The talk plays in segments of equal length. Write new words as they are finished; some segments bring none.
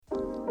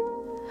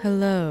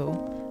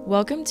Hello,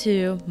 welcome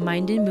to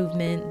Mind and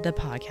Movement, the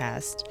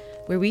podcast,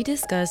 where we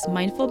discuss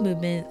mindful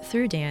movement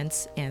through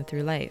dance and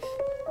through life.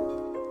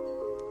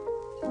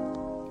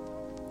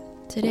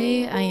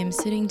 Today, I am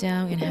sitting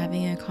down and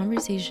having a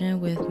conversation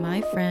with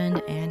my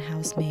friend and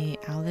housemate,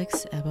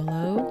 Alex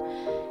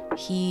Ebelo.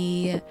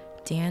 He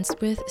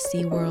danced with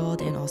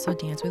SeaWorld and also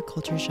danced with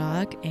Culture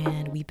Shock,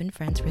 and we've been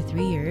friends for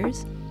 3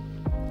 years.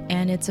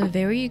 And it's a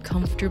very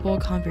comfortable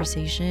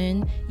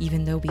conversation,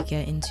 even though we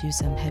get into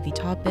some heavy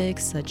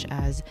topics such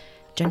as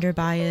gender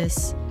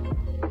bias,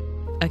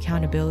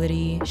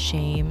 accountability,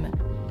 shame,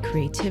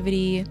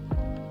 creativity,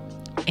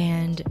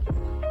 and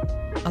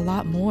a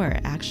lot more,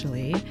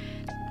 actually.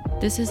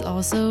 This is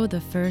also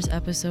the first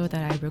episode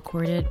that I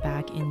recorded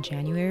back in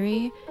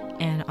January,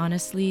 and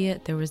honestly,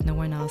 there was no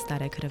one else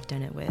that I could have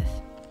done it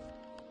with.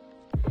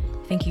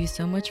 Thank you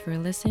so much for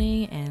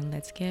listening, and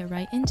let's get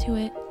right into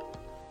it.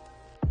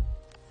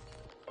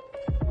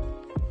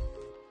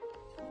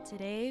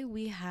 Today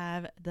we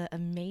have the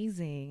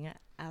amazing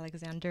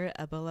Alexander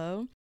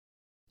Ebelo.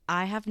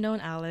 I have known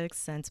Alex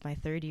since my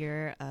 3rd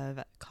year of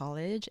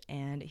college,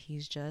 and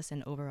he's just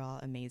an overall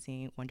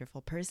amazing,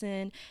 wonderful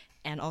person.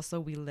 And also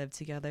we live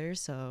together,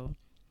 so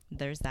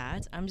there's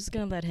that. I'm just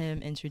gonna let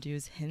him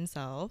introduce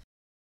himself.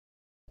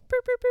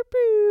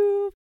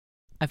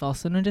 I've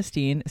also known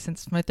Justine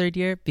since my 3rd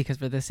year because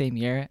we're the same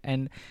year.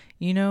 And,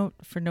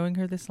 for knowing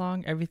her this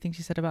long, everything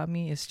she said about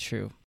me is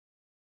true.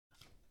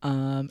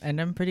 And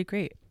I'm pretty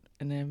great.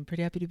 And I'm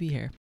pretty happy to be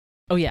here.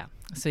 Oh, yeah.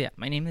 So,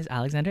 my name is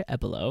Alexander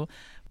Ebelo.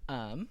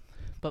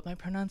 But my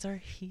pronouns are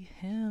he,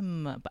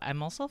 him. But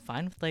I'm also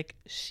fine with,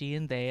 she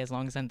and they as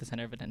long as I'm the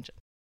center of attention.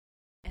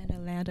 And a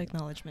land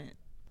acknowledgement.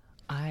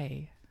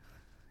 I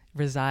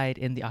reside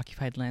in the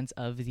occupied lands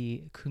of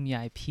the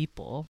Kumeyaay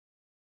people,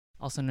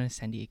 also known as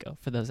San Diego,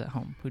 for those at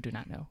home who do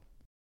not know.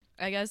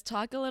 I guess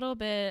talk a little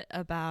bit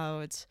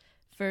about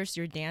first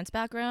your dance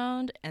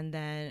background and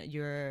then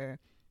your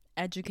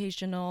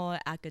educational,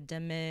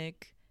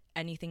 academic,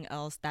 anything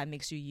else that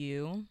makes you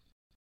you.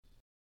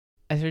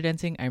 I started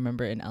dancing, I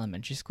remember in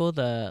elementary school,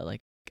 the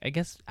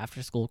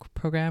after school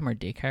program or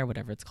daycare,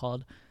 whatever it's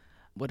called,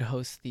 would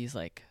host these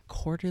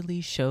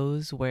quarterly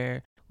shows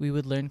where we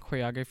would learn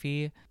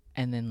choreography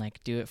and then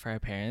do it for our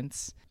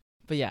parents.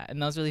 But yeah, and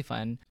that was really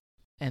fun.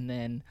 And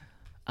then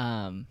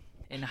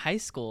in high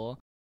school,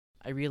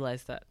 I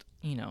realized that,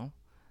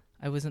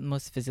 I wasn't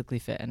most physically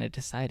fit, and I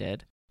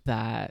decided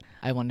that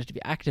I wanted to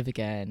be active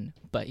again,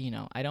 but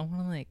I don't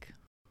want to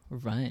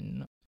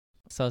run.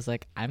 So I was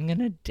like, I'm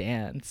gonna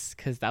dance,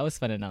 because that was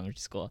fun in elementary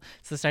school.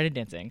 So I started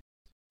dancing.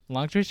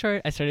 Long story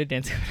short, I started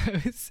dancing when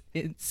I was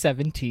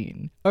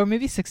 17 or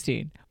maybe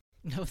 16.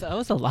 No, that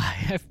was a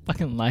lie. I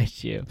fucking lied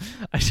to you.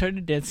 I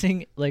started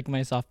dancing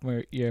my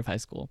sophomore year of high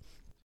school.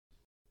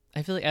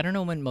 I feel I don't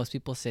know when most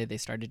people say they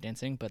started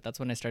dancing, but that's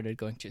when I started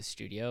going to a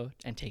studio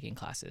and taking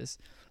classes.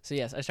 So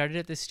yes, I started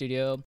at this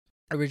studio,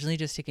 originally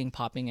just taking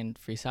popping and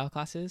freestyle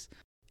classes.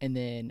 And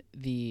then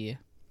the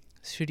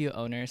studio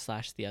owner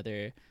 / the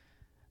other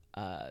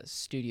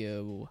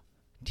studio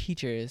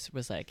teachers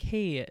was like,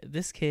 hey,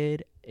 this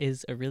kid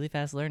is a really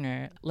fast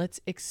learner. Let's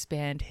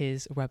expand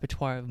his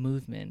repertoire of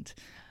movement.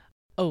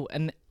 Oh,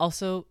 and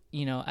also,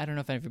 I don't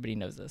know if everybody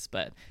knows this,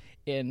 but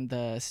in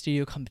the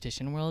studio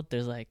competition world,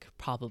 there's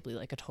probably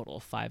a total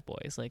of 5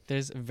 boys.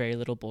 There's very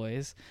little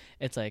boys.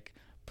 It's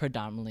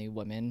predominantly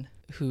women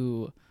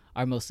who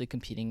are mostly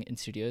competing in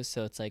studios.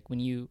 So it's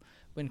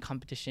when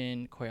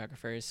competition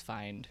choreographers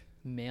find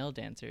male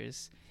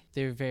dancers,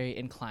 they're very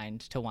inclined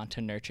to want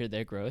to nurture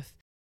their growth,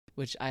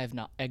 which I have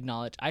not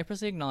acknowledged. I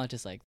personally acknowledge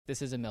as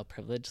this is a male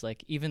privilege.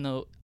 Even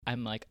though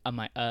I'm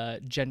a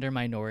gender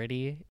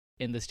minority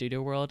in the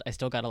studio world, I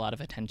still got a lot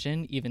of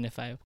attention, even if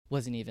I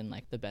wasn't even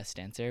the best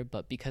dancer.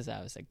 But because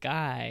I was a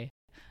guy,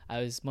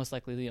 I was most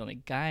likely the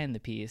only guy in the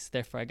piece.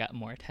 Therefore, I got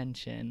more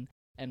attention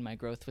and my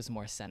growth was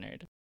more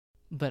centered.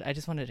 But I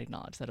just wanted to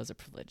acknowledge that it was a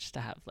privilege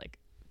to have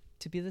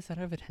to be the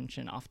center of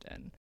attention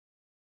often.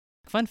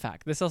 Fun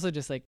fact, this also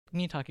just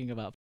me talking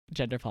about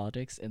gender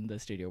politics in the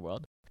studio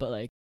world,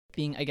 but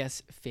being, I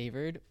guess,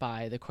 favored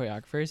by the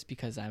choreographers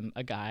because I'm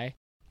a guy.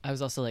 I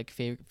was also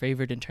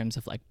favored in terms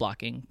of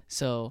blocking.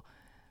 So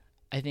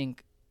I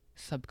think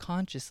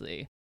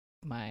subconsciously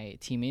my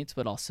teammates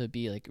would also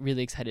be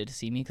really excited to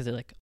see me because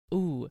they're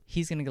ooh,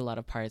 he's gonna get a lot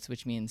of parts,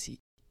 which means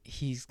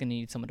he's gonna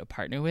need someone to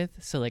partner with.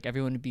 So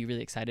everyone would be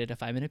really excited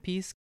if I'm in a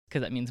piece,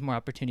 because that means more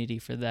opportunity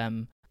for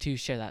them to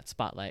share that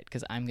spotlight,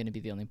 because I'm going to be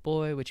the only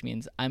boy, which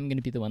means I'm going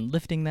to be the one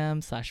lifting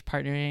them /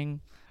 partnering.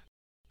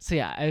 So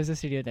yeah, I was a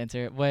studio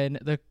dancer. When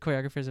the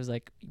choreographers was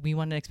we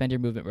want to expand your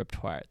movement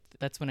repertoire,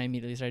 that's when I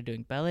immediately started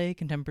doing ballet,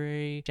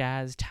 contemporary,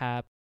 jazz,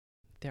 tap.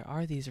 There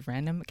are these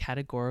random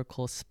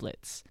categorical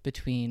splits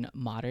between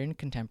modern,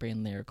 contemporary,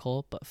 and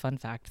lyrical, but fun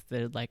fact,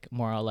 they're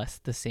more or less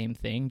the same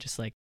thing, just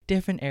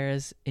different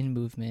eras in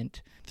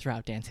movement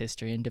throughout dance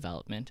history and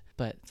development.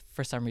 But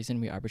for some reason,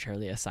 we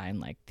arbitrarily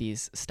assign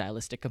these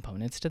stylistic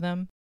components to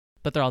them,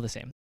 but they're all the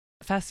same.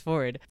 Fast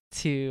forward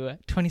to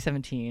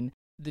 2017,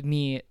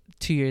 me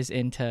 2 years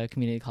into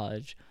community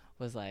college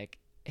was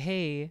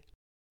hey,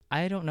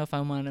 I don't know if I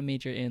want to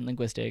major in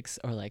linguistics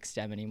or like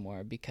STEM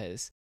anymore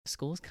because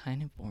school is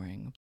kind of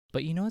boring.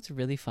 But you know what's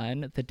really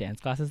fun? The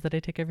dance classes that I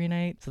take every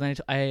night. So then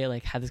I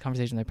like had this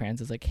conversation with my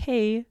parents. It's like,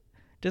 hey,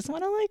 just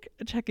want to like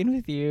check in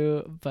with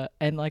you, but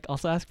and like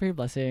also ask for your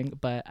blessing.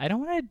 But I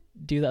don't want to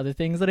do the other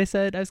things that I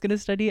said I was gonna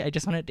study. I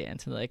just want to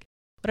dance and like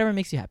whatever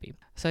makes you happy.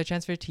 So I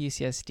transferred to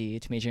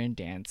UCSD to major in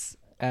dance.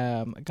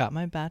 Got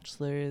my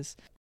bachelor's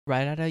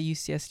right out of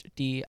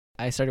UCSD.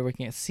 I started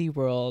working at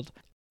SeaWorld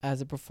as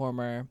a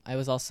performer. I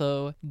was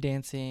also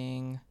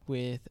dancing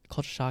with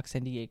Culture Shock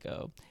San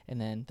Diego,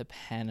 and then the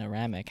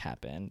Panoramic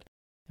happened.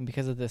 And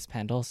because of this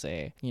Pan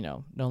Dulce,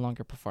 no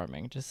longer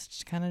performing,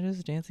 just kind of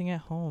just dancing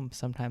at home,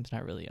 sometimes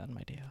not really on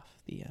my day off.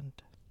 The end.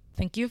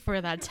 Thank you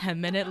for that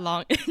 10-minute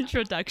long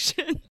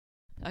introduction.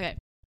 Okay.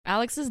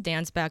 Alex's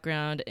dance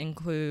background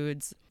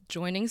includes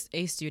joining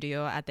a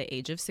studio at the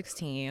age of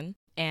 16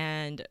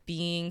 and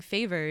being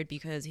favored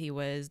because he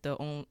was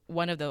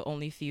one of the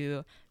only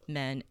few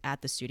men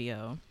at the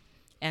studio.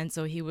 And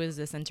so he was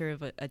the center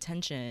of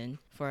attention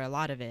for a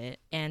lot of it.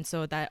 And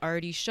so that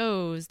already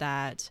shows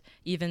that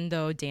even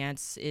though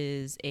dance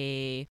is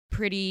a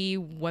pretty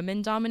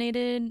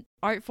women-dominated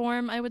art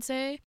form, I would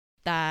say,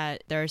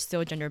 that there are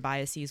still gender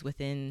biases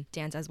within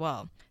dance as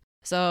well.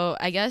 So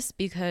I guess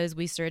because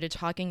we started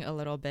talking a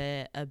little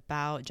bit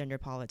about gender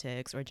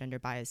politics or gender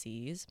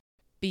biases,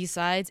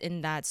 besides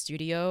in that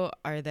studio,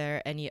 are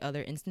there any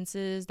other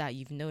instances that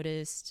you've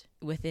noticed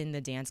within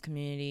the dance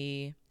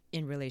community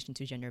in relation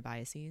to gender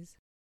biases?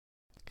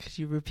 Could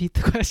you repeat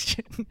the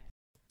question?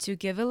 To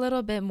give a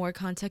little bit more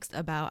context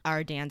about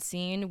our dance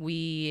scene,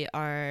 we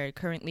are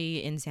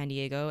currently in San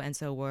Diego, and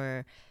so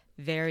we're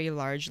very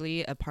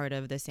largely a part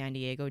of the San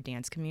Diego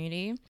dance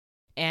community.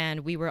 And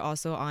we were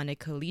also on a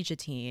collegiate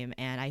team,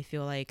 and I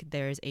feel like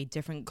there's a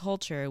different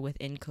culture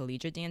within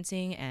collegiate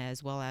dancing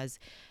as well as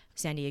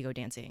San Diego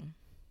dancing.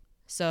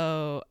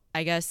 So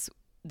I guess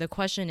the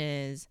question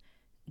is,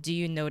 do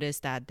you notice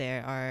that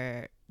there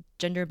are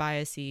gender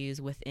biases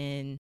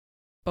within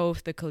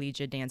both the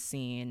collegiate dance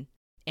scene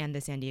and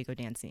the San Diego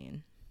dance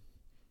scene?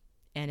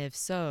 And if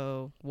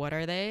so, what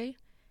are they?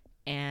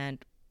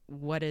 And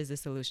what is the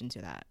solution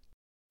to that?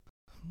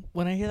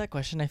 When I hear that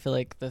question, I feel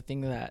like the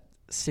thing that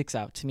sticks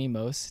out to me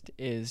most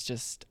is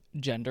just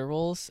gender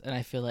roles. And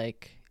I feel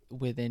like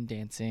within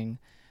dancing,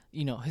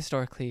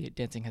 historically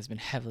dancing has been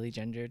heavily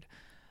gendered.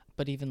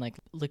 But even like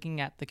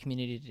looking at the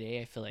community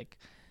today, I feel like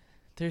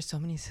there's so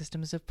many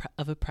systems of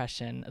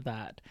oppression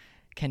that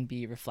can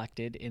be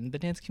reflected in the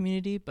dance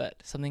community, but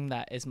something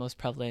that is most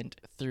prevalent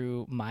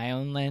through my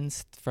own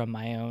lens, from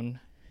my own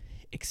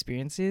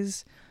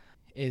experiences,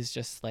 is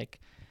just like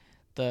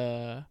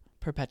the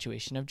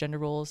perpetuation of gender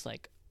roles.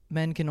 Like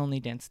men can only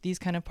dance these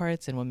kind of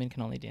parts and women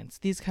can only dance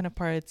these kind of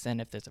parts,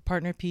 and if there's a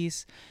partner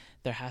piece,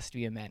 there has to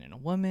be a man and a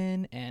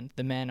woman, and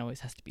the man always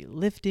has to be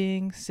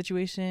lifting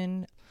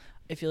situation.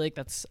 I feel like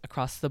that's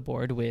across the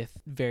board with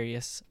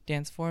various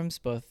dance forms,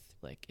 both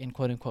like in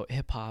quote unquote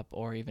hip hop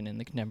or even in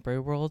the contemporary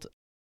world.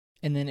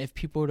 And then if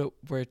people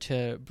were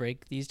to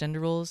break these gender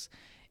roles,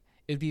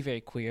 it would be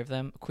very queer of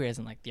them. Queer as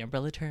in like the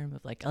umbrella term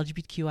of like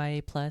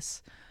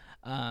LGBTQIA+,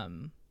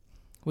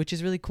 which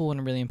is really cool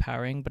and really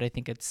empowering. But I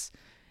think it's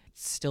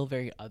still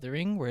very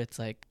othering, where it's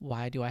like,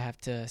 why do I have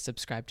to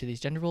subscribe to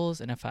these gender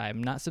roles? And if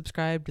I'm not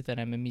subscribed, then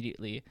I'm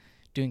immediately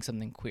doing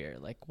something queer.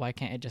 Like, why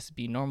can't it just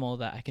be normal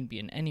that I can be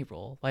in any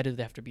role? Why do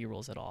there have to be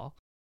roles at all?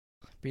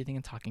 Breathing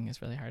and talking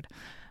is really hard.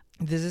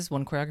 This is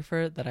one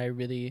choreographer that I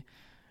really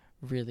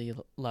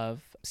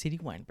love, Sadie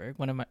Weinberg,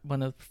 one of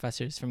the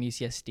professors from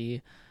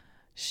UCSD.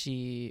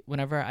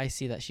 Whenever I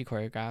see that she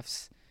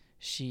choreographs,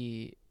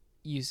 she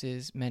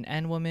uses men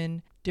and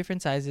women,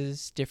 different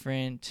sizes,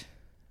 different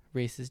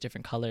races,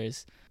 different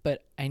colors.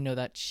 But I know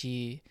that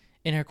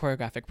in her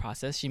choreographic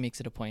process, she makes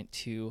it a point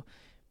to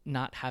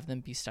not have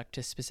them be stuck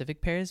to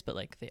specific pairs, but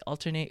like they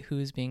alternate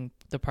who's being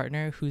the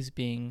partner, who's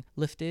being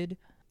lifted.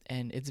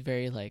 And it's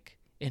very like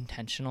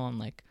intentional, and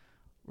like,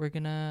 we're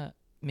gonna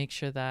make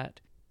sure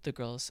that the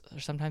girls are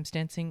sometimes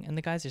dancing and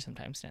the guys are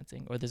sometimes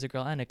dancing, or there's a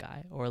girl and a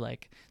guy, or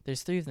like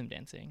there's three of them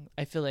dancing.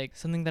 I feel like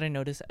something that I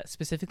notice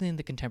specifically in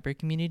the contemporary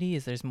community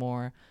is there's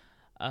more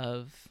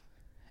of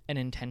an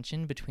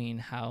intention between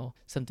how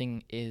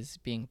something is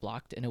being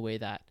blocked in a way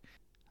that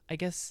I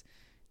guess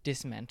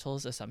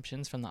dismantles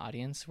assumptions from the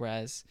audience,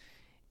 whereas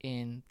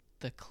in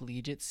the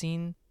collegiate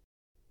scene,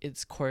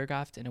 it's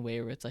choreographed in a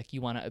way where it's like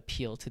you want to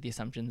appeal to the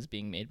assumptions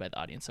being made by the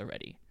audience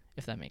already,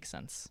 if that makes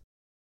sense.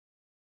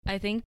 I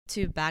think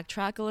to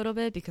backtrack a little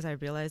bit, because I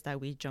realized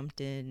that we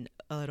jumped in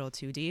a little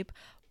too deep,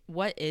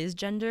 what is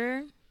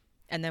gender?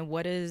 And then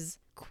what is,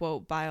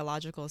 quote,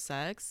 biological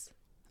sex?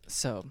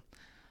 So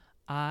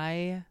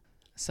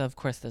of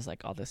course there's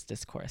like all this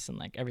discourse and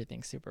like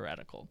everything's super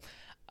radical.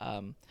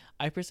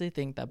 I personally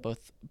think that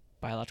both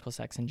biological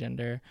sex and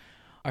gender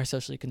are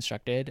socially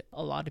constructed.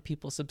 A lot of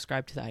people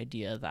subscribe to the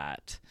idea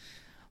that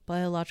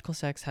biological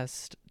sex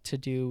has to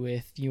do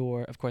with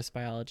your, of course,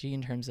 biology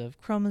in terms of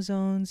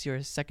chromosomes,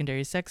 your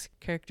secondary sex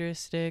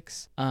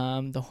characteristics,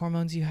 the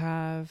hormones you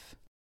have.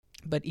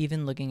 But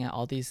even looking at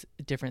all these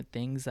different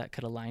things that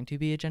could align to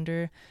be a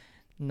gender,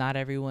 not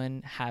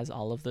everyone has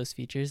all of those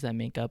features that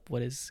make up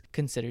what is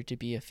considered to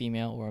be a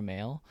female or a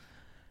male.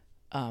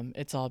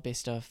 It's all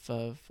based off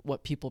of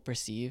what people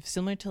perceive.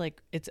 Similar to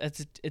like, it's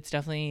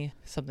definitely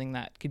something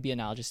that could be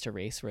analogous to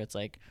race, where it's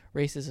like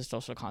race is a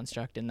social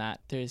construct in that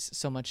there's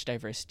so much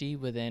diversity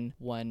within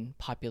one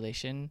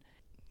population.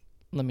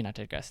 Let me not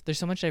digress. There's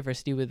so much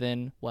diversity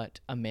within what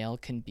a male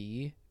can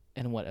be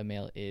and what a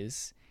male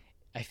is.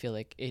 I feel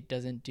like it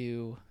doesn't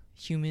do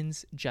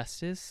humans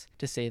justice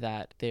to say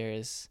that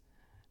there's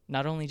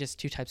not only just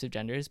two types of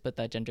genders, but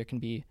that gender can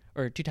be,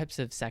 or two types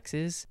of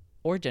sexes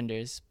or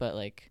genders, but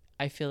like,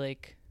 I feel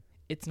like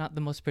it's not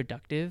the most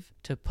productive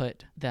to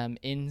put them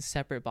in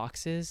separate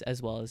boxes as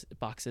well as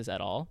boxes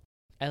at all.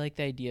 I like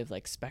the idea of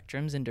like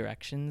spectrums and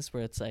directions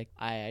where it's like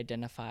I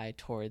identify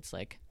towards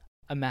like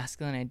a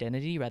masculine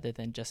identity rather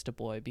than just a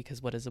boy,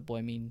 because what does a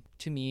boy mean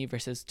to me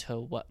versus to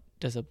what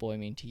does a boy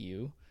mean to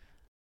you?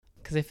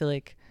 Because I feel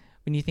like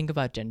when you think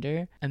about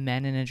gender, a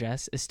man in a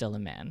dress is still a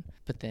man,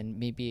 but then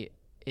maybe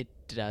it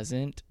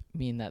doesn't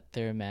mean that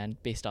they're a man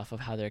based off of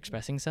how they're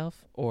expressing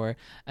self, or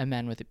a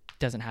man with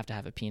doesn't have to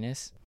have a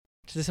penis.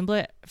 To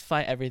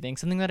simplify everything,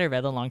 something that I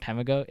read a long time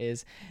ago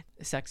is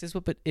sex is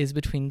what is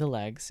between the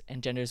legs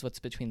and gender is what's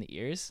between the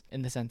ears,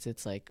 in the sense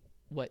it's like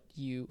what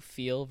you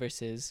feel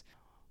versus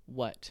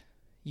what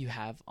you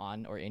have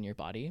on or in your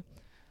body,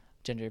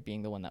 gender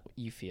being the one that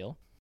you feel.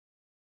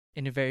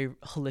 In a very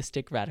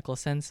holistic, radical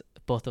sense,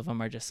 both of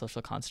them are just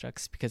social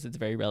constructs because it's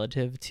very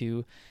relative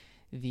to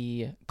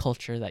the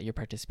culture that you're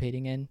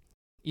participating in,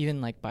 even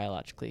like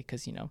biologically,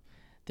 because you know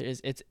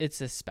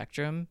it's a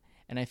spectrum,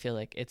 and I feel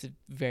like it's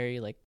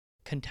very like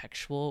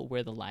contextual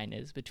where the line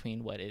is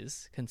between what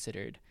is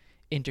considered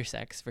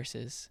intersex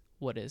versus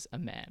what is a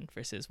man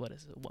versus what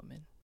is a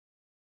woman.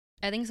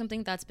 I think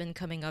something that's been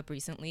coming up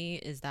recently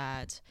is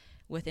that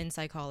within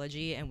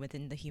psychology and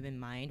within the human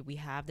mind, we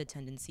have the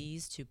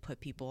tendencies to put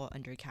people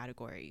under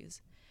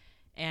categories.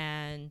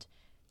 And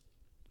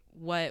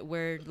what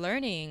we're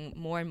learning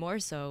more and more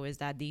so is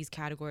that these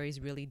categories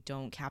really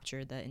don't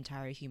capture the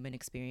entire human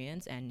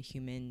experience and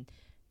human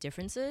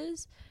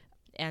differences.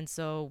 And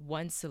so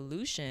one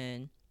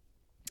solution,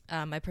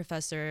 my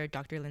professor,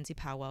 Dr. Lindsay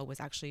Powell, was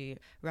actually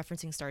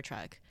referencing Star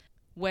Trek,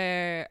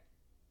 where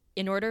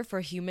in order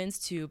for humans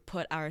to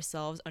put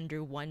ourselves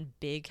under one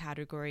big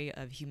category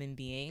of human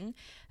being,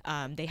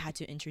 they had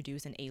to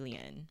introduce an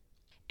alien.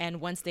 And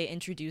once they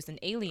introduced an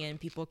alien,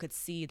 people could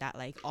see that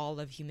like all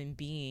of human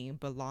being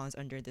belongs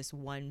under this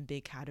one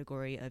big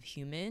category of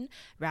human,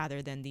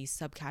 rather than these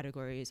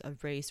subcategories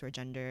of race or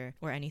gender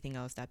or anything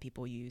else that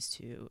people use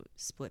to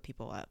split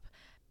people up.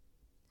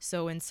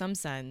 So in some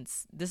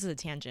sense, this is a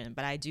tangent,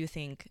 but I do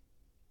think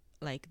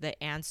like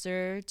the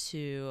answer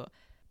to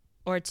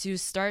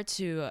start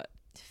to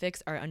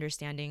fix our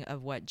understanding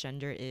of what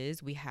gender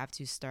is, we have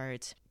to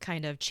start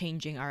kind of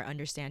changing our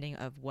understanding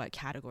of what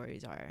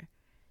categories are.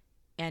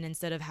 And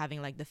instead of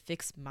having like the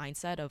fixed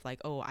mindset of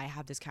like, oh, I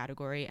have this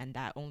category and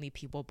that only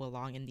people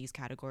belong in these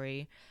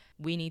category,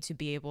 we need to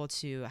be able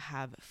to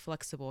have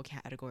flexible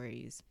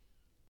categories.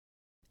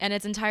 And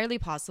it's entirely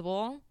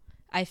possible.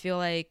 I feel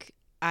like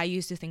I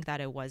used to think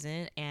that it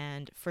wasn't.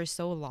 And for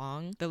so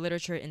long, the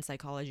literature in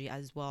psychology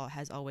as well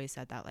has always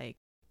said that like,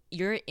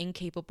 you're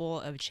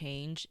incapable of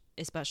change,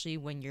 especially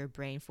when your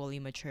brain fully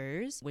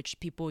matures, which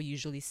people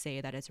usually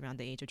say that it's around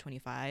the age of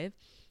 25.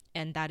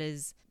 And that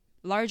is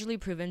largely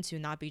proven to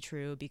not be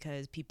true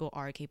because people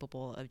are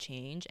capable of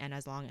change. And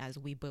as long as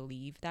we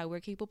believe that we're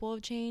capable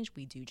of change,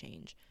 we do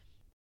change.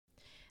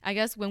 I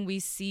guess when we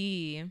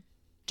see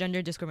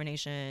gender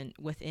discrimination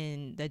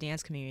within the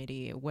dance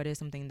community, what is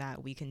something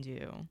that we can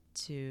do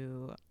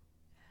to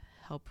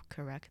help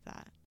correct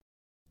that?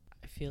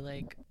 I feel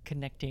like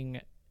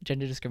connecting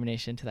gender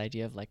discrimination to the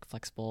idea of like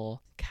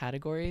flexible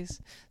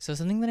categories. So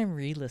something that I'm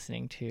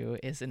re-listening to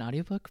is an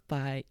audiobook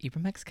by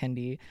Ibram X.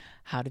 Kendi,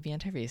 How to Be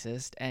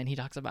Anti-Racist, and he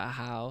talks about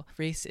how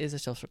race is a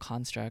social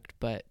construct,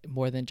 but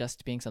more than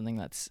just being something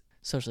that's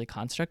socially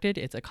constructed,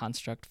 it's a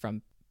construct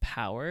from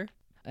power.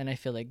 And I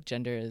feel like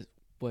gender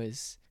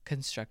was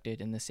constructed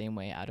in the same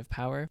way out of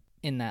power,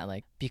 in that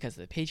like because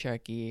of the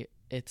patriarchy,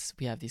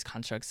 we have these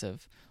constructs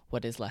of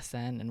what is less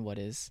than and what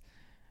is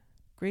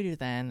greater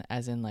than,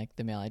 as in like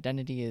the male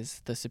identity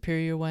is the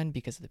superior one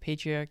because of the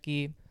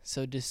patriarchy.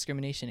 So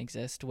discrimination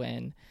exists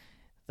when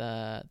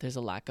there's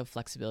a lack of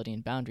flexibility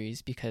and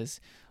boundaries, because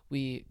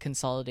we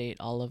consolidate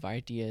all of our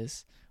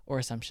ideas or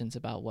assumptions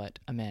about what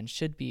a man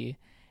should be,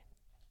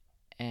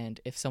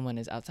 and if someone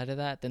is outside of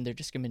that, then they're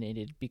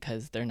discriminated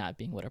because they're not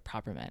being what a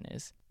proper man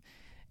is.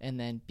 And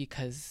then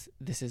because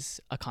this is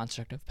a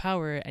construct of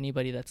power,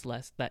 anybody that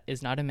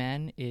is not a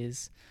man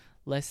is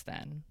less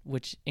than,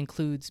 which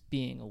includes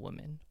being a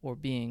woman or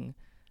being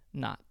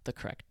not the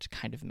correct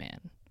kind of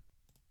man.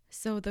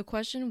 So the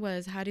question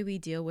was, how do we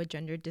deal with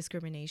gender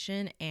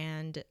discrimination?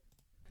 And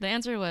the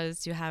answer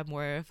was to have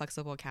more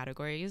flexible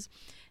categories.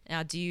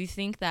 Now, do you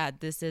think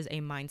that this is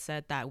a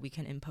mindset that we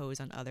can impose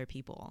on other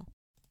people?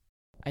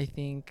 I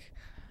think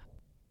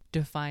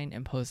define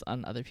impose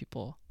on other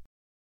people.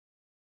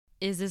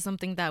 is this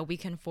something that we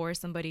can force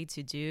somebody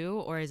to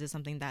do, or is it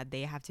something that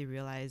they have to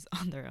realize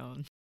on their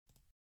own?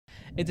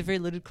 It's a very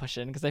loaded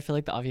question because I feel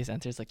like the obvious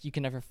answer is like you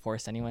can never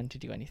force anyone to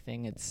do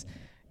anything. It's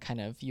kind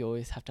of, you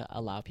always have to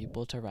allow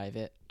people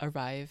to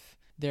arrive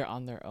there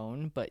on their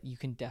own, but you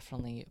can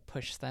definitely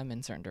push them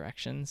in certain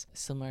directions.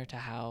 Similar to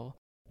how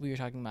we were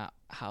talking about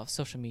how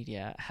social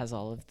media has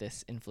all of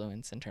this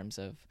influence in terms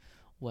of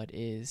what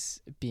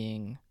is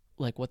being,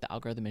 like what the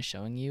algorithm is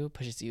showing you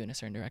pushes you in a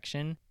certain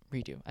direction.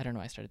 Redo. I don't know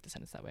why I started the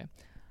sentence that way.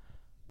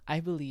 I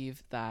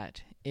believe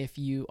that if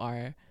you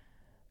are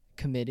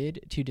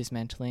committed to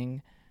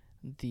dismantling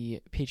the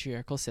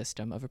patriarchal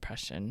system of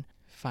oppression,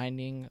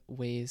 finding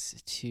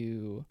ways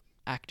to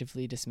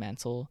actively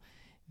dismantle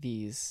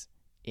these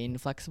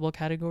inflexible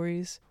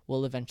categories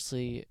will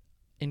eventually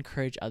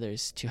encourage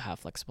others to have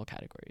flexible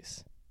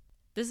categories.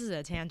 This is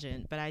a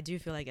tangent, but I do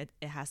feel like it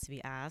has to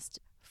be asked.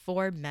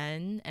 For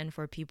men and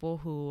for people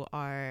who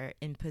are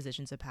in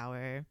positions of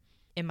power,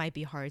 it might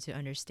be hard to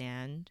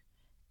understand,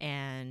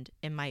 and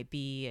it might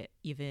be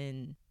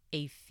even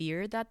a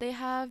fear that they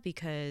have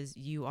because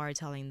you are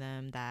telling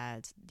them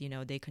that, you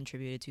know, they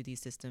contributed to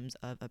these systems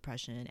of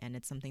oppression, and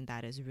it's something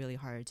that is really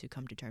hard to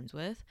come to terms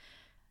with.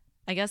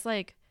 I guess,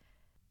 like,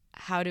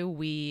 how do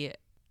we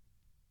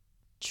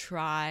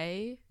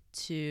try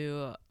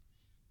to,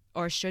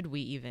 or should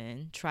we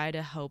even try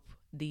to help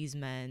these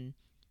men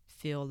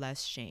feel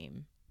less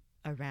shame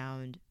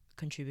around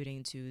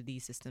contributing to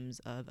these systems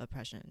of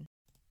oppression?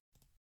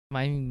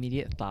 My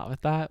immediate thought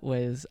with that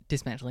was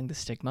dismantling the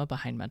stigma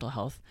behind mental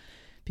health,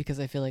 because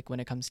I feel like when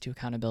it comes to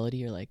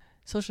accountability or like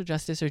social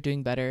justice or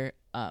doing better,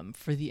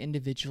 for the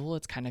individual,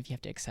 it's kind of, you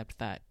have to accept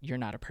that you're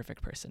not a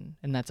perfect person,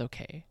 and that's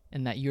okay,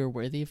 and that you're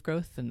worthy of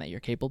growth and that you're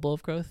capable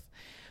of growth,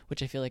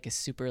 which I feel like is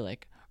super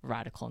like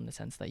radical in the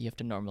sense that you have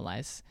to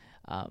normalize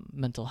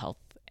mental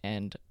health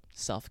and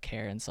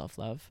self-care and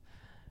self-love,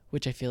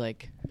 which I feel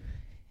like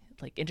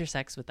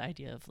intersects with the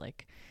idea of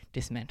like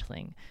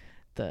dismantling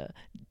the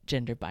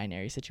gender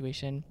binary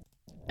situation.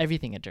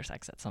 Everything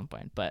intersects at some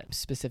point, but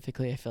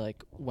specifically I feel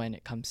like when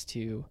it comes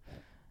to,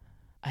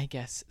 I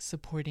guess,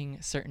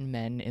 supporting certain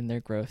men in their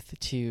growth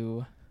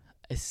to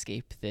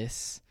escape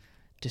this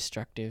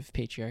destructive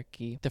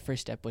patriarchy, the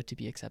first step would to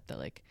be accept that,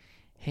 like,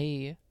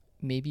 hey,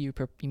 maybe you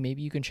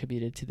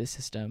contributed to the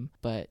system,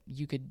 but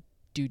you could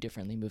do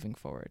differently moving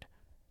forward.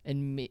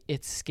 And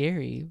it's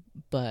scary,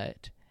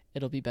 but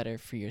it'll be better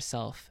for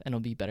yourself and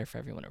it'll be better for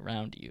everyone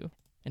around you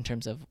in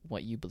terms of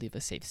what you believe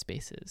a safe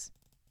space is.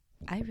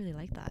 I really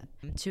like that.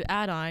 To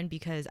add on,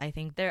 because I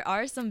think there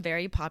are some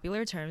very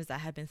popular terms that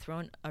have been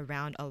thrown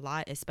around a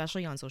lot,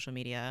 especially on social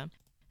media.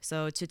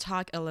 So to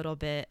talk a little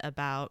bit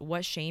about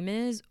what shame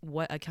is,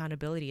 what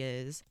accountability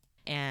is,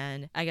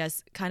 and I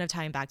guess kind of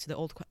tying back to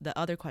the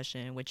other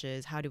question, which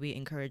is how do we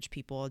encourage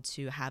people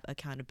to have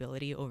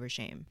accountability over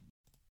shame?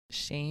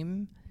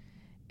 Shame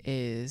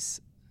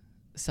is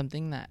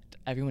something that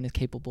everyone is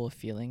capable of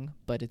feeling,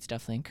 but it's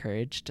definitely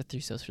encouraged through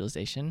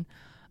socialization,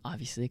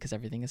 obviously, because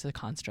everything is a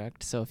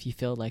construct. So if you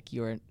feel like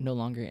you're no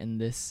longer in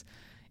this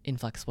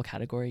inflexible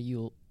category,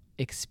 you'll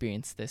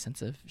experience this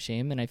sense of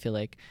shame. And I feel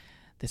like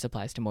this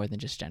applies to more than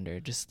just gender.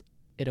 Just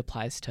it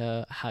applies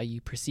to how you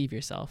perceive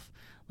yourself.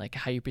 Like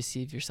how you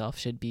perceive yourself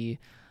should be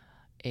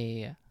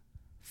a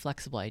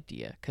flexible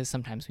idea, because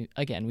sometimes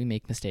we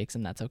make mistakes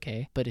and that's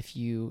okay. But if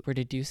you were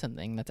to do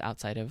something that's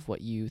outside of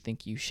what you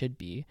think you should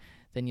be,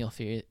 then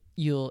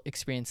you'll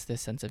experience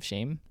this sense of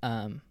shame.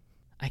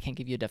 I can't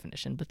give you a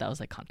definition, but that was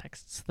like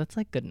context, so that's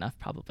like good enough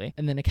probably.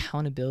 And then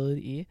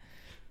accountability,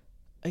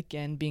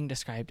 again, being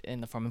described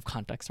in the form of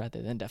context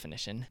rather than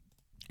definition.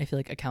 I feel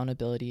like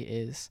accountability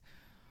is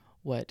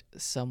what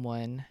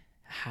someone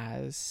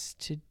has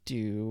to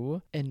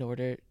do in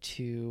order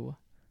to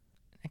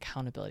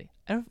accountability.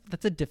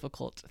 That's a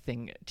difficult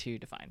thing to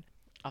define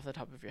off the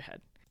top of your head.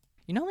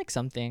 You know, like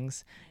some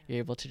things you're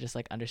able to just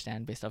like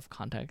understand based off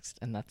context,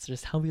 and that's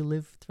just how we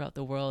live throughout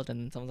the world.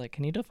 And then someone's like,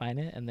 "Can you define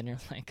it?" And then you're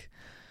like,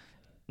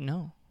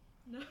 "No,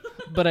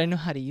 but I know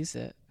how to use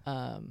it."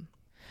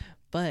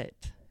 But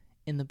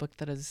in the book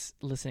that I was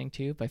listening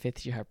to by Faith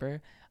G.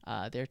 Harper,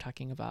 they're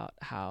talking about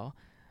how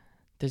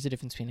there's a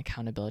difference between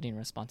accountability and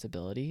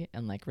responsibility,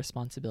 and like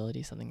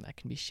responsibility is something that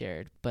can be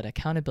shared, but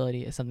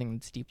accountability is something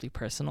that's deeply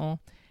personal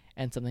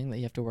and something that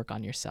you have to work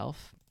on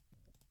yourself.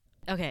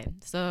 Okay,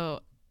 so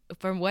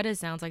from what it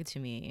sounds like to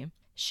me,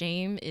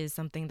 shame is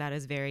something that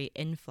is very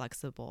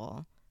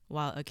inflexible,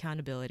 while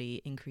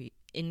accountability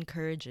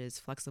encourages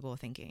flexible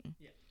thinking.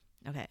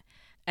 Yeah. Okay.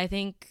 I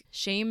think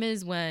shame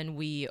is when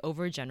we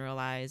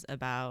overgeneralize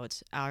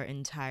about our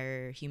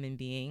entire human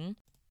being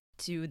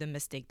to the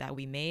mistake that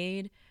we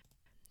made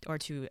or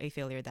to a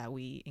failure that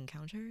we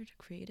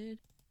created.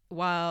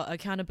 While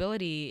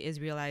accountability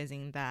is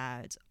realizing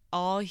that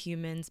all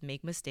humans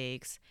make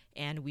mistakes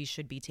and we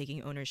should be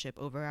taking ownership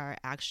over our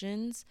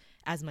actions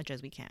as much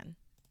as we can.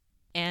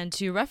 And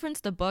to reference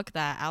the book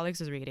that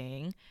Alex is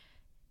reading,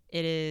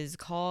 it is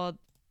called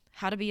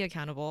How to Be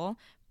Accountable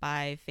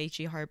by Faith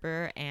G.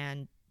 Harper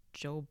and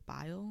Joe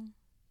Byle.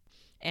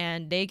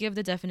 And they give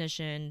the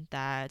definition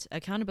that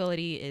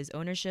accountability is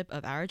ownership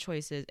of our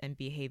choices and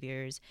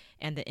behaviors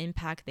and the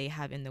impact they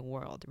have in the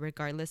world,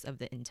 regardless of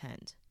the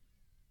intent.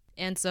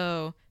 And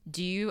so,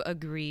 do you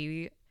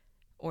agree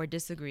or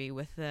disagree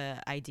with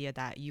the idea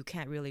that you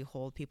can't really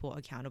hold people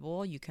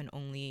accountable? You can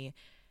only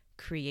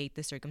create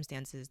the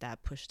circumstances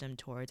that push them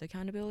towards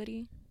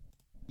accountability?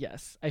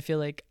 Yes. I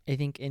think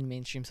in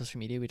mainstream social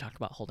media, we talk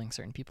about holding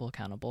certain people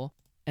accountable.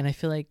 And I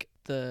feel like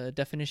the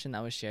definition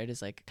that was shared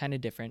is like kind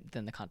of different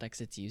than the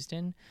context it's used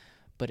in,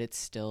 but it's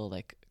still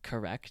like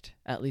correct,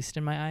 at least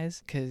in my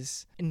eyes.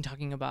 Because in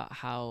talking about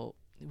how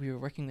we were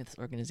working with this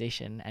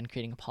organization and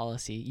creating a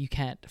policy, you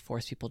can't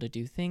force people to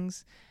do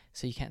things.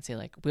 So you can't say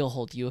like, we'll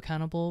hold you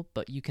accountable,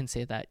 but you can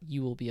say that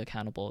you will be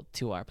accountable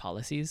to our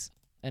policies.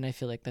 And I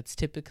feel like that's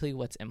typically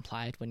what's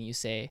implied when you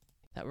say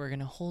that we're going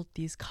to hold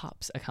these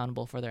cops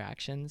accountable for their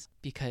actions,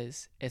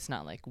 because it's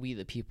not like we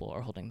the people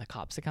are holding the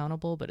cops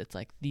accountable, but it's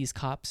like these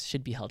cops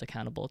should be held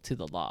accountable to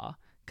the law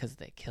because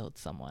they killed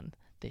someone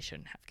they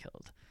shouldn't have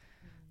killed.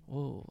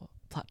 Whoa,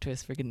 plot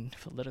twist for getting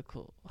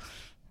political.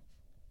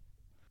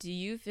 Do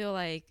you feel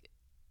like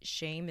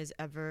shame is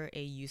ever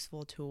a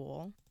useful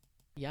tool?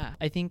 Yeah,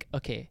 I think,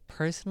 okay,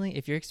 personally,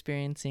 if you're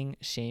experiencing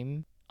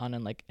shame on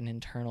an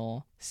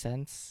internal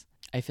sense,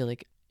 I feel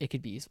like it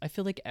could be useful. I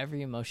feel like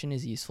every emotion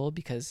is useful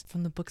because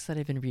from the books that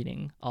I've been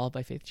reading, all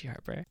by Faith G.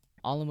 Harper,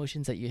 all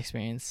emotions that you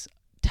experience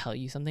tell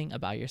you something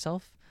about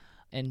yourself.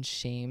 And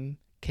shame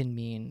can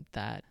mean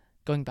that,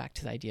 going back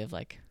to the idea of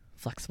like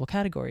flexible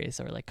categories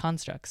or like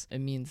constructs, it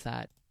means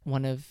that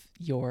one of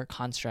your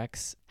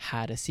constructs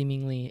had a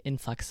seemingly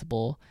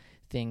inflexible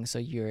thing, so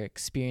you're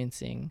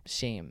experiencing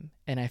shame.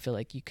 And I feel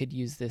like you could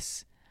use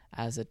this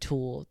as a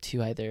tool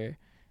to either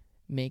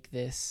make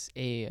this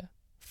a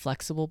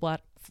flexible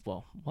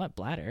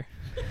bladder?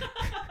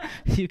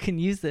 You can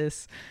use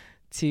this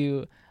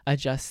to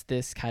adjust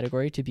this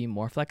category to be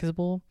more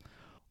flexible,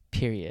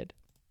 period.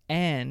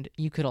 And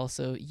you could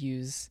also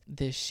use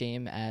this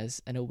shame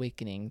as an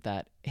awakening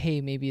that,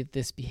 hey, maybe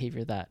this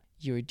behavior that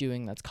you're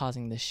doing that's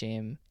causing this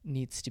shame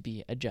needs to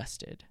be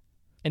adjusted.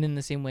 And in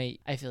the same way,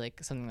 I feel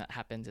like something that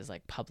happens is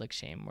like public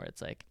shame, where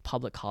it's like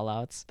public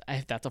call-outs.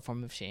 That's a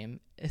form of shame.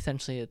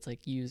 Essentially, it's like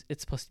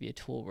it's supposed to be a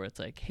tool where it's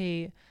like,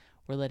 hey,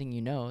 we're letting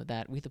you know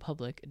that we, the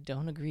public,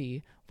 don't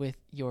agree with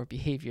your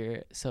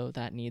behavior, so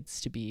that needs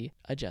to be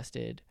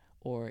adjusted,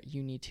 or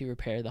you need to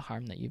repair the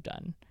harm that you've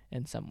done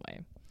in some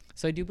way.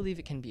 So I do believe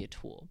it can be a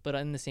tool, but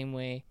in the same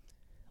way,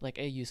 like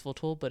a useful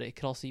tool, but it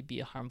could also be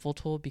a harmful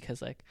tool,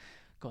 because like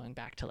going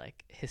back to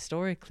like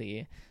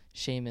historically,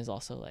 shame is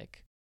also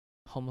like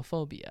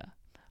homophobia.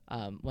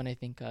 When I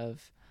think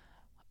of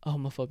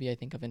homophobia, I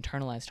think of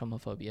internalized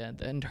homophobia,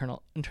 the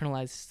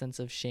internalized sense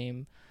of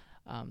shame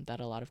that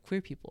a lot of queer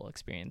people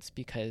experience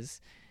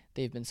because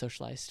they've been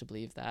socialized to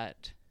believe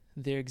that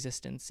their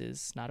existence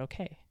is not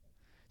okay.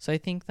 So I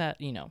think that,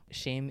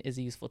 shame is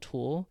a useful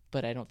tool,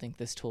 but I don't think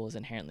this tool is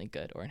inherently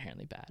good or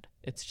inherently bad.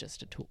 It's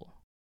just a tool.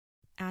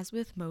 As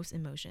with most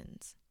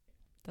emotions.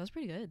 That was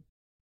pretty good.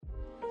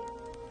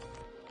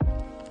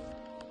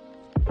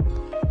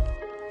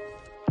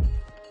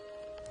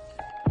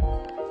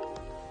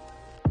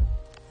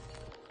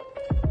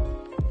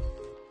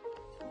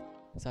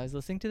 So I was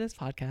listening to this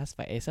podcast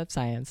by ASAP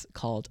Science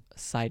called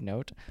Side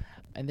Note,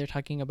 and they're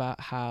talking about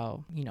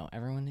how,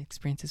 everyone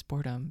experiences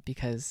boredom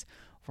because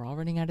we're all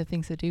running out of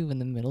things to do in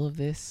the middle of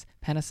this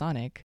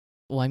Panasonic.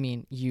 Well, I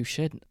mean, you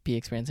should be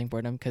experiencing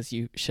boredom because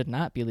you should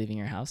not be leaving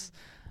your house,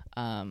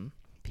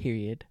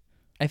 period.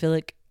 I feel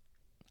like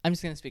I'm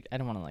just going to speak. I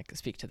don't want to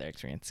speak to their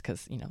experience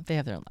because, they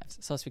have their own lives.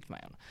 So I'll speak to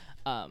my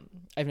own.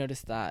 I've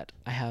noticed that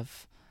I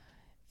have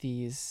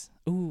these.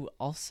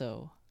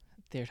 Also,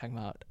 they're talking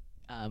about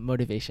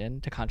motivation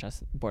to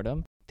contrast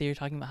boredom. They're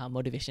talking about how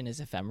motivation is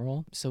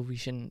ephemeral. So we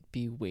shouldn't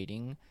be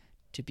waiting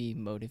to be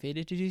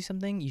motivated to do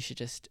something. You should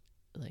just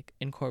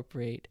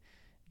incorporate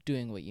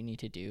doing what you need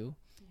to do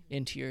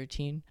into your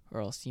routine,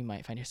 or else you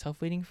might find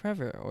yourself waiting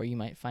forever, or you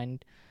might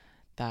find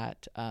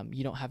that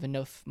you don't have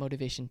enough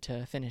motivation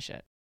to finish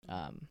it.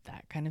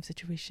 That kind of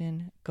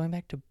situation. Going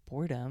back to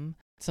boredom,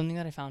 something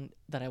that I found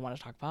that I want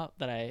to talk about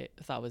that I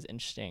thought was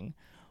interesting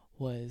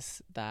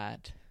was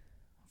that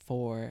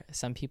for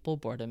some people,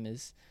 boredom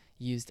is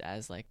used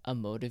as a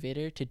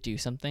motivator to do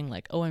something,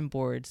 I'm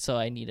bored, so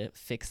I need to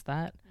fix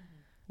that.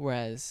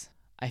 Whereas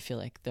I feel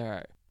like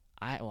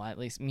at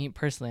least me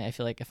personally, I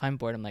feel like if I'm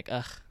bored, I'm like,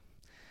 ugh,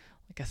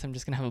 I guess I'm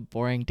just gonna have a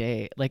boring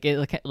day.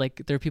 There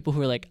are people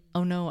who are like,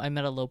 oh no, I'm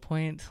at a low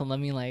point, so let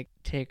me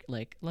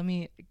let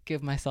me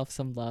give myself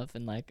some love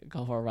and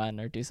go for a run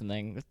or do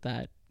something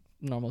that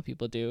normal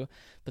people do.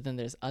 But then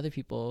there's other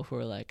people who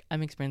are like,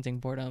 I'm experiencing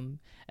boredom,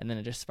 and then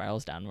it just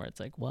spirals down where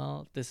it's like,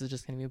 well, this is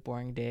just gonna be a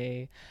boring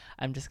day.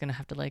 I'm just gonna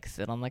have to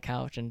sit on the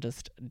couch and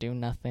just do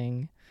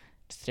nothing,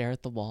 stare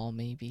at the wall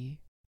maybe.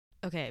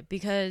 Okay,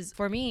 because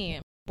for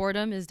me,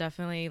 Boredom is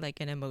definitely like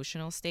an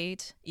emotional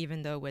state,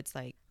 even though it's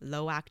like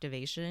low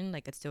activation,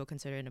 like it's still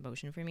considered an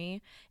emotion for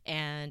me.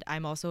 And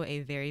I'm also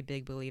a very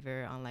big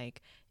believer on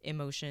like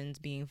emotions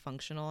being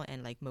functional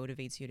and like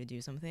motivates you to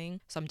do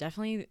something. So I'm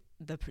definitely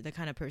the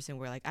kind of person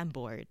where like I'm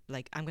bored,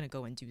 like I'm gonna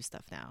go and do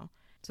stuff now.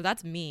 So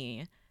that's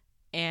me.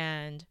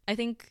 And I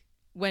think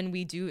when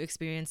we do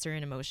experience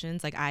certain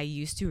emotions, like I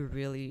used to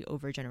really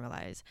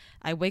overgeneralize.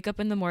 I wake up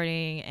in the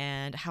morning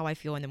and how I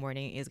feel in the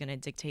morning is going to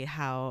dictate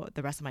how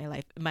the rest of my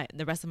life,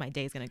 the rest of my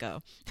day is going to go.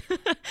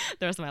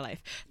 The rest of my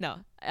life. No,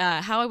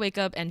 how I wake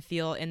up and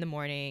feel in the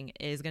morning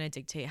is going to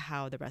dictate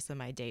how the rest of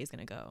my day is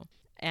going to go.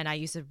 And I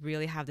used to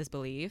really have this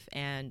belief,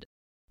 and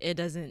it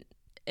doesn't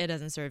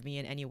serve me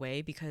in any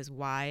way, because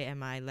why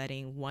am I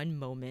letting one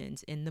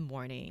moment in the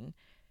morning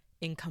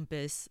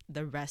encompass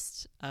the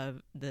rest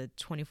of the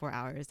 24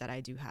 hours that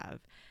I do have?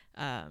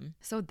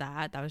 So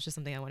that was just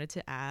something I wanted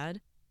to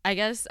add. I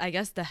guess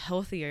the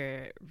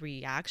healthier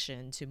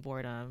reaction to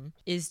boredom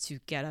is to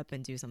get up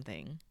and do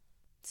something.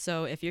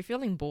 So if you're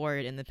feeling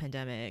bored in the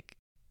pandemic,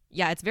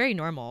 yeah, it's very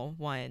normal,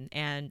 one.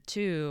 And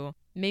two,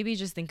 maybe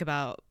just think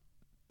about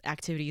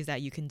activities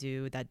that you can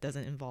do that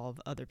doesn't involve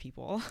other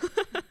people.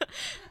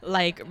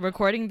 Like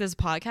recording this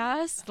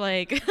podcast,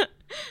 like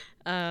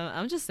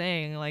I'm just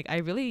saying, like, I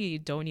really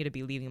don't need to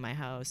be leaving my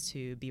house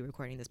to be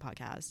recording this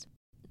podcast.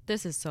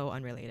 This is so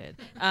unrelated.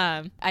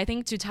 I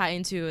think to tie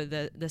into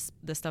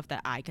the stuff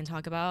that I can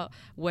talk about,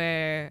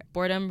 where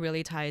boredom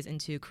really ties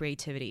into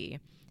creativity,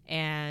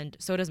 and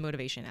so does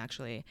motivation,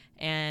 actually.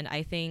 And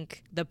I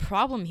think the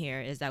problem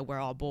here is that we're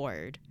all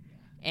bored,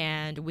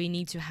 and we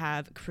need to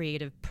have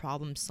creative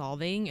problem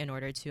solving in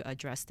order to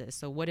address this.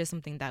 So what is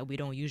something that we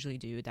don't usually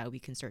do that we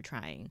can start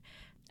trying,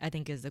 I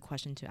think, is the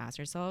question to ask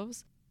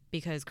ourselves.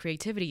 Because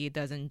creativity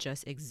doesn't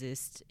just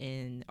exist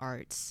in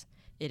arts.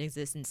 It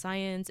exists in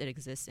science, it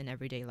exists in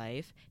everyday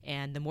life.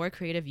 And the more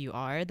creative you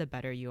are, the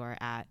better you are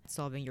at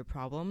solving your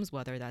problems,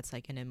 whether that's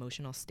like an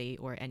emotional state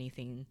or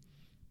anything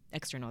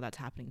external that's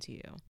happening to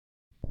you.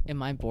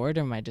 Am I bored,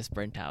 or am I just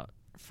burnt out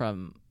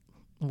from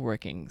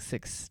working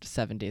 6 to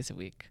 7 days a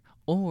week?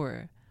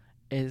 Or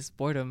is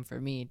boredom for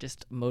me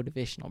just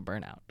motivational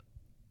burnout?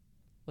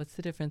 What's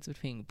the difference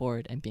between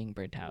bored and being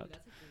burnt out? Ooh, that's a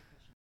great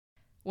question.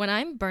 When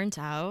I'm burnt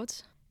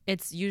out,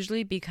 it's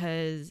usually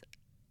because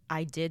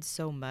I did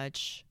so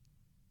much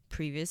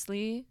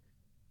previously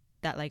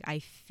that like I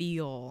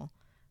feel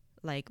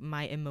like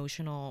my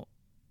emotional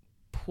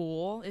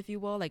pool, if you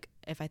will, like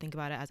if I think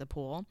about it as a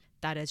pool,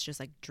 that is just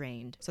like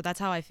drained. So that's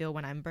how I feel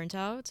when I'm burnt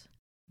out.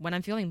 When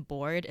I'm feeling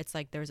bored, it's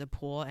like there's a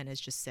pool and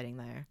it's just sitting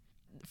there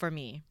for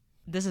me.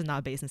 This is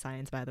not based in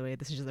science, by the way.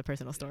 This is just a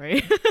personal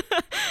story.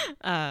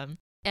 And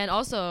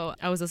also,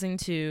 I was listening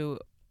to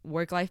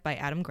Work Life by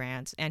Adam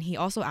Grant, and he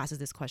also asks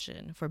this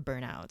question for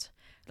burnout.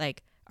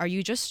 Like, are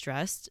you just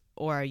stressed,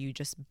 or are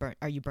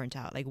you burnt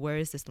out? Like, where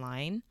is this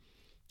line?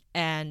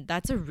 And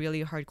that's a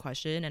really hard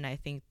question, and I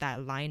think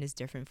that line is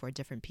different for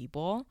different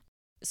people.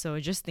 So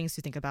just things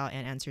to think about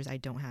and answers I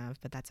don't have,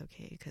 but that's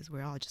okay because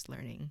we're all just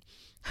learning.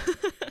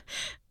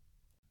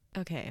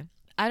 Okay.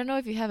 I don't know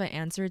if you have an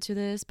answer to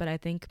this, but I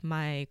think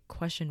my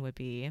question would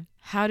be,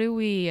 how do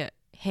we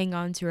hang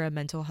on to our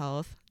mental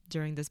health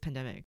during this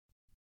pandemic?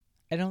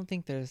 I don't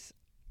think there's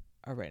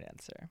a right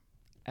answer.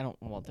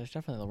 Well, there's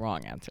definitely the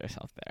wrong answers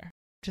out there.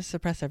 Just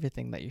suppress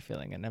everything that you're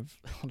feeling and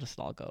it'll just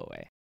all go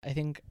away. I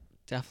think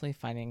definitely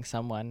finding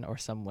someone or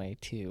some way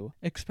to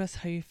express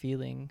how you're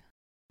feeling.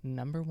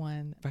 Number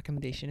one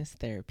recommendation is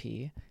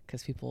therapy,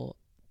 because people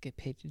get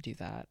paid to do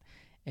that.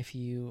 If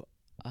you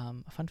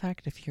fun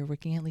fact, if you're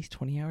working at least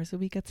 20 hours a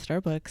week at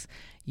Starbucks,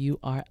 you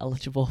are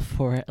eligible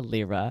for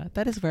Lyra.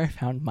 That is where I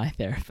found my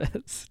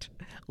therapist,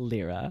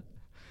 Lyra.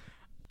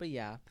 But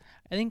yeah,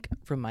 I think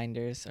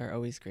reminders are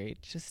always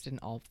great, just in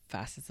all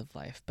facets of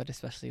life, but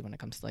especially when it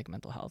comes to like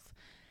mental health.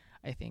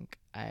 I think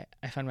I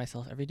find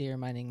myself every day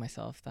reminding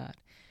myself that,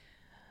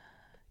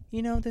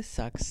 this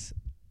sucks.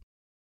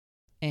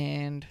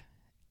 And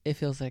it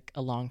feels like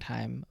a long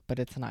time, but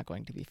it's not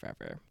going to be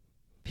forever.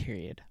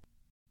 Period.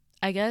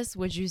 I guess,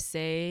 would you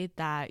say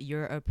that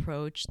your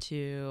approach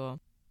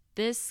to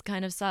this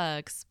kind of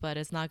sucks, but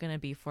it's not going to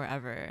be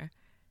forever,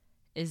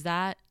 is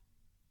that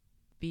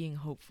being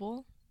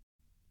hopeful?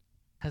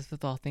 As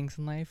with all things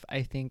in life,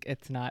 I think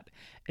it's not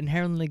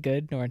inherently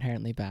good nor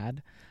inherently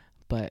bad,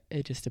 but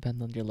it just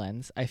depends on your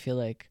lens. I feel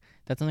like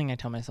that's something I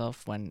tell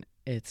myself when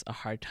it's a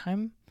hard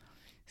time.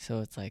 So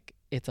it's like,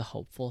 it's a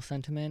hopeful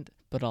sentiment,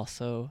 but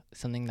also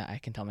something that I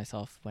can tell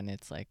myself when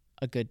it's like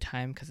a good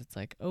time, because it's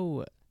like,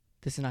 oh,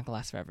 this is not gonna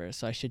last forever,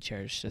 so I should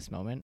cherish this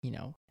moment.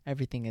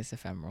 Everything is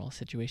ephemeral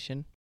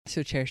situation.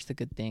 So cherish the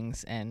good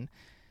things, and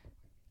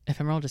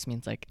ephemeral just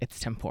means like it's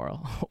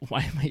temporal.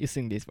 Why am I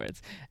using these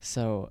words?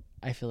 So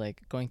I feel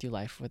like going through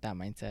life with that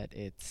mindset,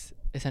 it's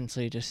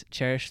essentially just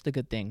cherish the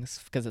good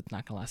things because it's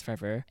not gonna last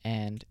forever,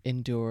 and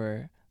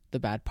endure the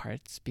bad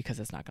parts because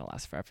it's not gonna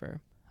last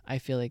forever. I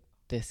feel like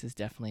this is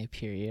definitely a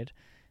period,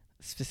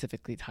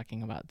 specifically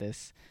talking about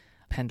this,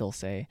 Pendle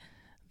say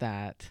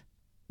that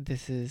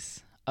this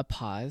is a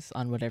pause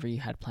on whatever you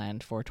had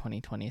planned for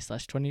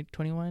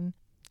 2020/2021,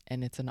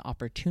 and it's an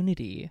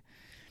opportunity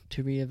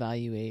to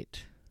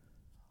reevaluate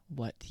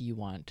what you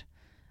want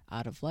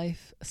out of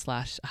life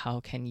 /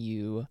 how can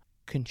you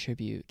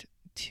contribute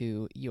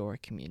to your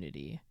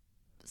community.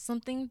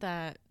 Something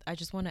that I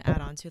just want to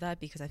add on to that,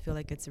 because I feel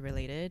like it's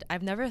related.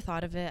 I've never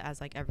thought of it as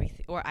like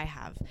everything, or I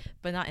have,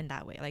 but not in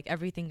that way. Like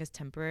everything is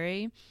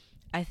temporary.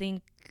 I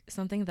think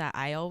something that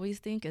I always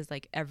think is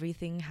like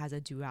everything has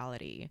a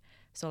duality.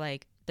 So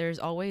like there's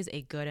always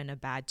a good and a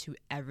bad to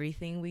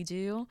everything we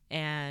do.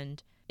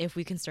 And if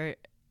we can start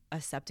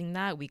accepting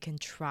that, we can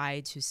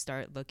try to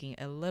start looking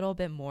a little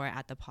bit more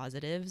at the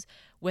positives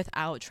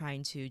without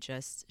trying to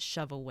just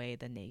shove away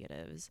the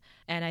negatives.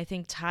 And I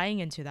think tying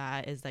into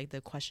that is like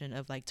the question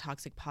of like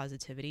toxic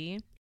positivity.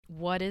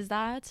 What is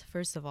that,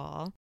 first of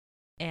all?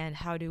 And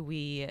how do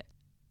we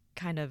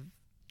kind of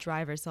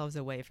drive ourselves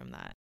away from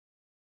that?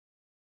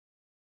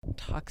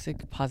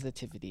 Toxic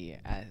positivity,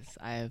 as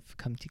I have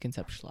come to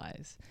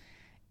conceptualize,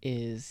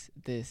 is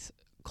this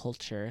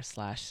culture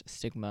 /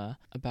 stigma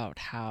about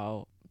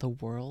how the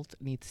world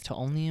needs to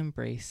only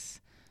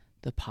embrace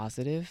the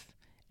positive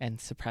and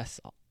suppress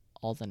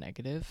all the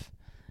negative.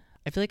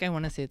 I feel like I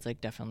want to say it's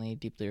like definitely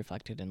deeply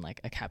reflected in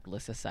like a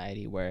capitalist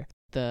society where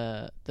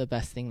the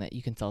best thing that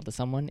you can sell to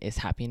someone is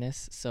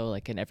happiness. So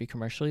like in every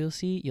commercial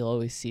you'll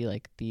always see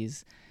like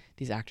these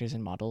actors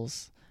and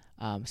models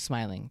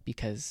smiling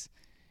because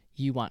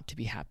you want to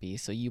be happy,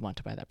 so you want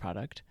to buy that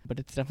product. But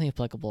it's definitely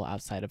applicable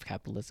outside of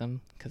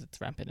capitalism because it's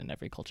rampant in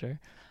every culture.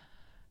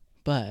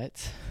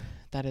 But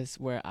that is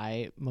where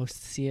I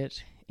most see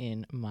it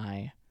in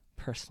my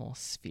personal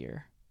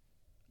sphere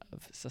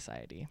of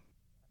society.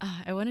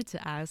 I wanted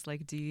to ask,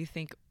 like, do you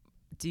think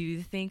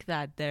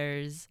that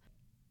there's,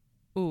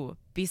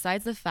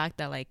 besides the fact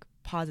that like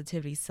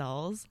positivity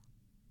sells,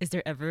 is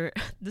there ever,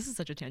 this is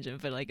such a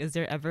tangent, but like, is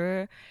there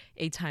ever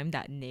a time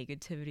that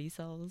negativity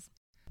sells?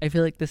 I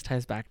feel like this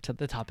ties back to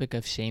the topic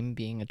of shame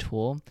being a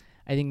tool.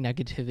 I think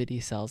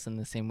negativity sells in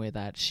the same way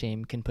that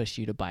shame can push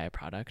you to buy a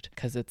product,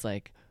 because it's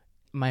like,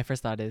 my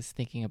first thought is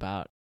thinking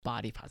about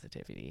body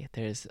positivity.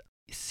 There's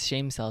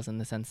shame sells in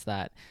the sense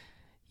that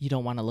you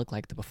don't want to look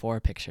like the before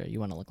picture, you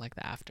want to look like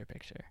the after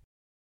picture.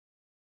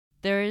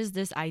 There is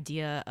this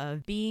idea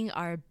of being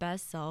our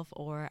best self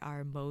or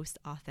our most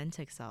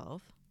authentic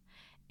self.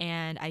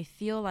 And I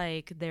feel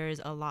like there's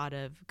a lot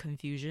of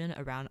confusion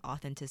around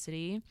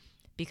authenticity,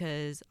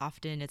 because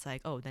often it's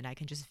like, oh, then I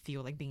can just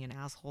feel like being an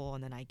asshole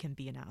and then I can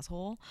be an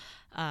asshole.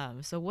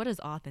 So what does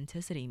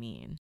authenticity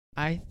mean?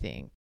 I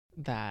think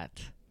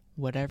that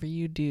whatever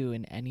you do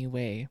in any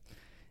way,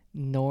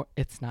 nor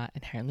it's not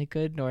inherently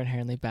good nor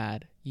inherently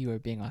bad, you are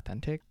being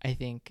authentic. I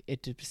think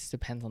it just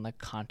depends on the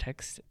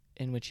context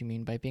in which you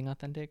mean by being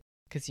authentic.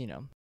 Because, you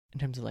know, in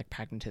terms of like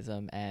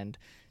pragmatism and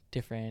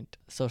different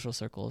social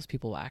circles,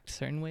 people will act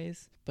certain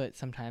ways, but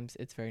sometimes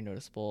it's very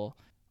noticeable,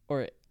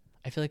 or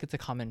I feel like it's a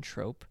common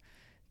trope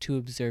to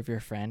observe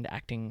your friend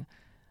acting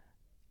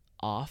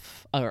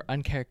off or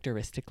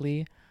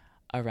uncharacteristically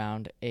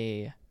around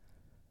an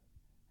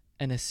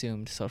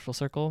assumed social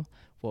circle.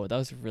 Whoa, that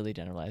was really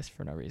generalized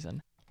for no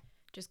reason.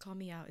 Just call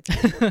me out.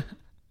 It's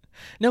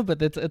No,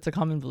 but it's a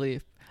common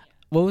belief.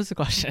 What was the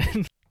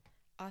question?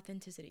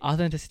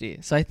 Authenticity.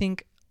 So I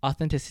think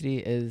authenticity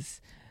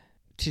is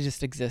to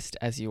just exist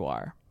as you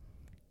are.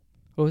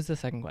 What was the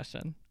second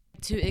question?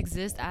 To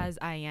exist as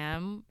I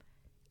am.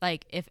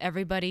 Like, if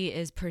everybody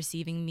is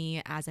perceiving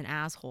me as an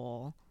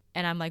asshole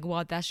and I'm like,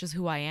 well, that's just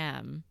who I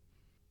am.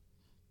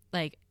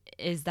 Like,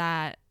 is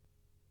that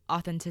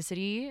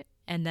authenticity?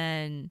 And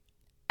then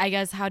I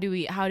guess how do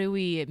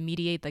we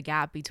mediate the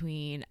gap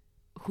between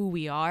who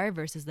we are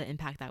versus the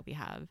impact that we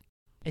have?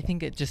 I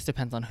think it just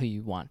depends on who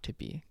you want to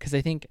be. Because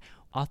I think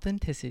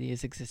authenticity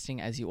is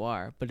existing as you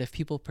are. But if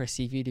people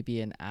perceive you to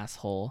be an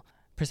asshole,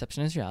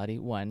 perception is reality,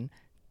 1.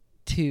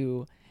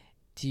 2,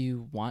 do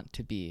you want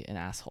to be an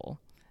asshole?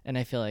 And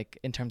I feel like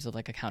in terms of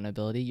like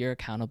accountability, you're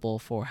accountable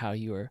for how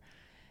you're,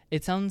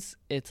 it's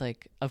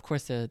like, of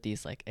course there are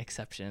these like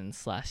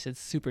exceptions / it's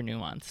super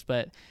nuanced,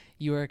 but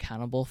you are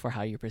accountable for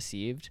how you're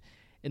perceived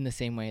in the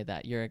same way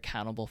that you're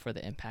accountable for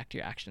the impact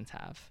your actions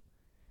have.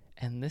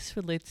 And this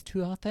relates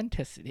to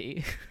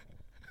authenticity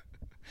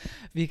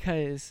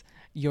because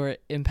your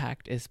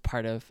impact is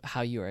part of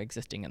how you are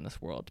existing in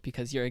this world,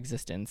 because your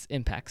existence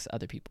impacts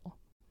other people.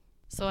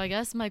 So I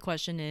guess my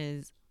question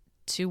is,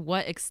 to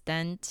what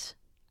extent,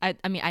 I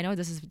mean, I know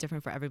this is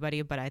different for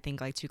everybody, but I think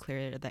like to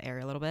clear the air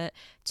a little bit,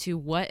 to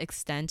what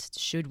extent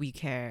should we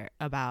care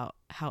about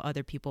how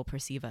other people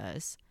perceive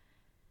us?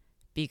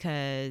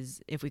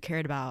 Because if we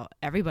cared about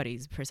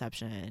everybody's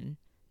perception,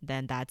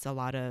 then that's a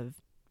lot of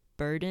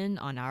burden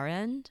on our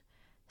end.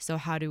 So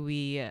how do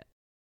we,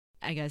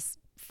 I guess,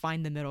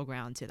 find the middle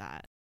ground to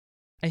that?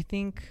 I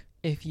think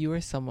if you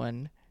are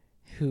someone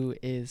who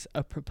is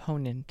a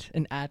proponent,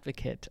 an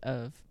advocate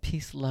of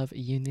peace, love,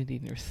 unity,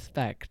 and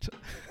respect,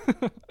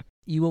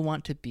 you will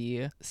want to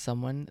be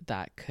someone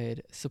that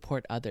could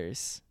support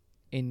others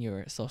in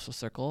your social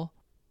circle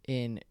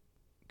in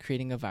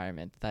creating an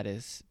environment that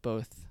is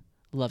both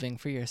loving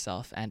for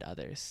yourself and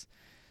others.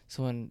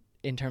 So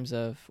in terms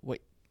of what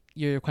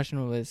your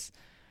question was,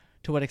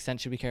 to what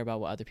extent should we care about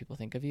what other people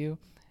think of you?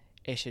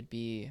 It should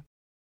be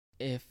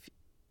if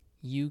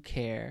you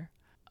care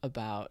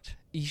about,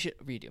 you should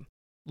redo.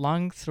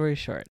 Long story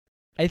short,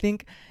 I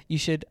think you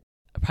should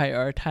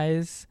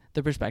prioritize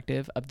the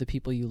perspective of the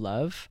people you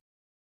love,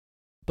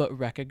 but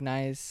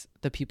recognize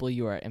the people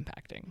you are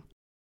impacting,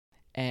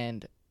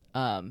 and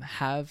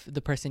have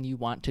the person you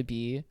want to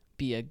be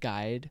a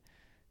guide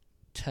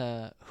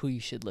to who you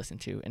should listen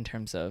to in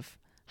terms of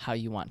how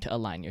you want to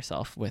align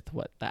yourself with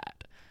what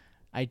that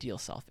ideal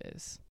self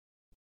is.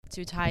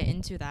 To tie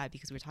into that,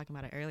 because we were talking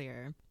about it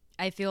earlier,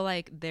 I feel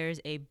like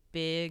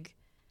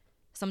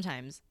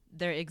sometimes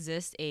there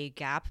exists a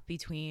gap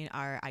between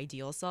our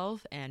ideal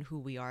self and who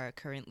we are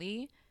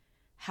currently.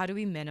 How do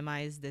we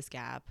minimize this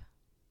gap?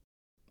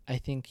 I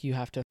think you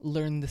have to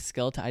learn the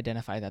skill to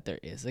identify that there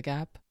is a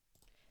gap.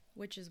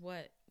 Which is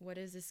what? What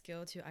is the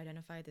skill to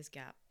identify this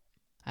gap?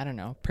 I don't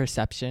know.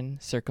 Perception,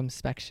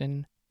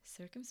 circumspection.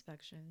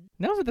 Circumspection.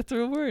 No, but that's a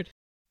real word.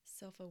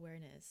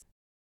 Self-awareness.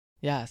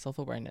 Yeah,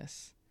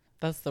 self-awareness.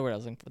 That's the word I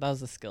was looking for. That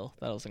was the skill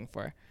that I was looking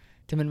for.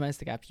 To minimize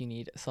the gap, you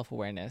need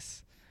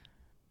self-awareness.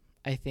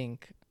 I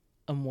think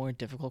a more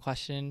difficult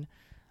question,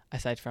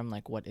 aside from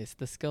like what is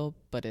the skill,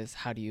 but is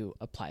how do you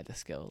apply the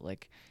skill?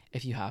 Like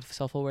if you have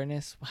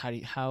self-awareness,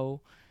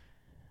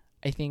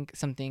 I think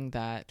something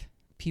that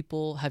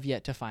people have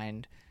yet to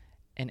find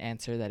an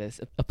answer that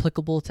is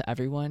applicable to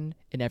everyone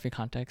in every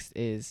context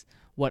is,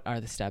 what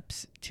are the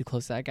steps to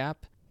close that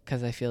gap?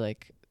 Because I feel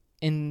like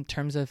in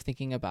terms of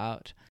thinking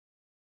about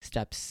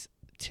steps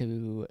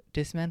to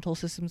dismantle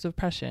systems of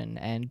oppression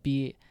and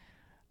do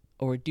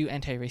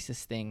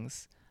anti-racist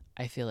things,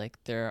 I feel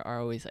like there are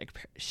always like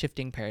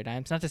shifting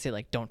paradigms. Not to say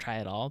like don't try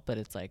at all, but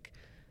it's like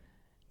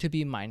to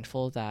be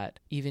mindful that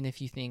even if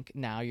you think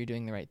now you're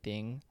doing the right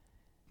thing,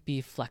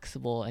 be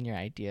flexible in your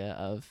idea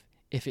of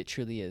if it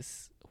truly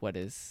is what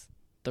is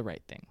the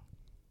right thing.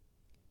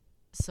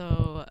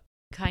 So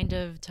kind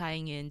of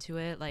tying into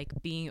it,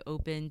 like being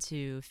open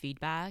to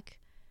feedback,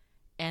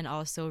 and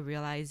also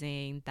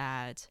realizing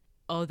that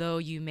although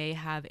you may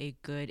have a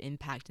good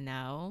impact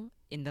now,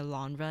 in the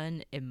long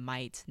run, it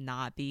might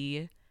not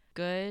be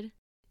good.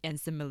 And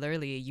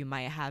similarly, you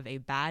might have a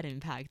bad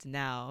impact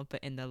now,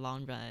 but in the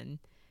long run,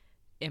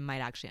 it might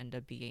actually end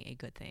up being a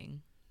good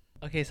thing.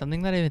 Okay,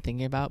 something that I've been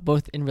thinking about,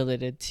 both in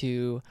related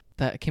to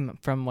that came up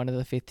from one of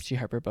the Faith G.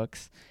 Harper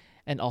books,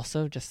 and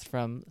also just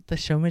from the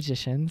show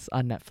Magicians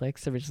on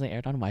Netflix, originally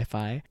aired on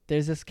Wi-Fi.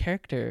 There's this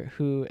character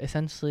who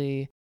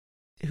essentially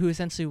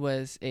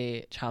was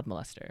a child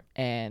molester,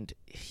 and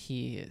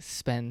he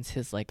spends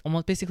his like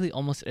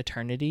almost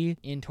eternity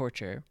in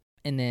torture,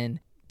 and then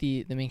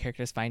the main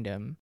characters find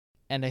him.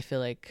 And I feel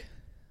like,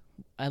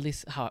 at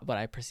least what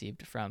I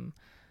perceived from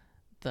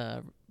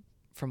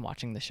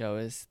watching the show,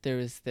 is there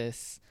was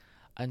this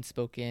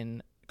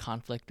unspoken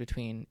conflict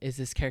between, is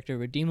this character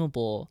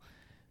redeemable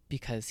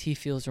because he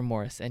feels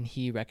remorse and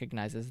he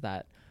recognizes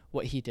that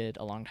what he did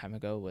a long time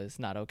ago was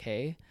not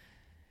okay?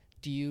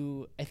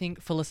 I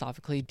think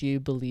philosophically, do you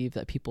believe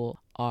that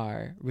people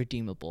are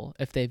redeemable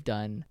if they've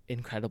done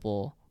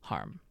incredible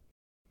harm?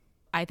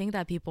 I think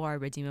that people are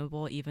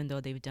redeemable even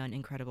though they've done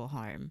incredible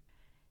harm.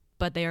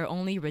 But they are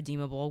only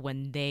redeemable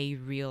when they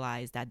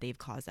realize that they've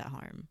caused that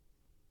harm.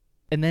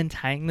 And then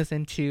tying this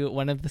into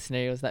one of the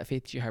scenarios that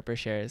Faith G. Harper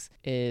shares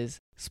is,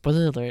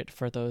 spoiler alert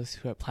for those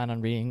who plan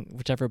on reading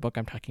whichever book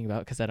I'm talking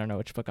about, because I don't know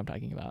which book I'm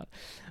talking about.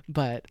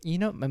 But, it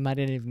might not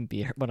even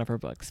be one of her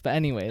books. But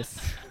anyways,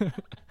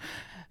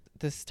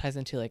 this ties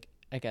into, like,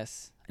 I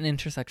guess, an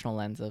intersectional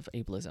lens of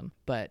ableism.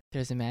 But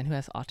there's a man who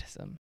has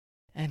autism.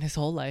 And his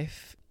whole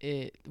life,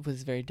 it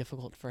was very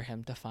difficult for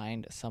him to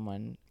find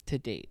someone to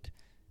date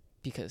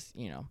because,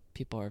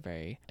 people are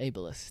very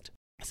ableist.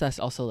 So that's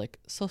also like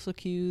social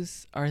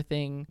cues are a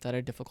thing that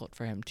are difficult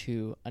for him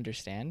to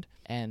understand.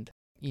 And,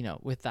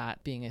 with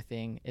that being a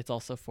thing, it's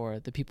also for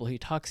the people he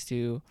talks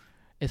to,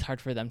 it's hard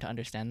for them to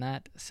understand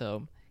that.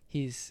 So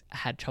he's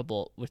had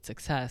trouble with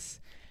success.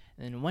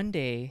 And then one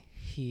day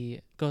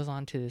he goes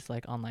on to this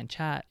like online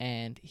chat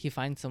and he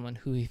finds someone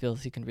who he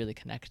feels he can really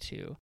connect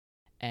to.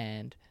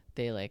 And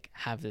they like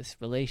have this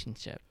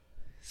relationship.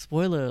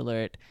 Spoiler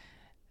alert,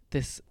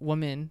 this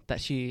woman that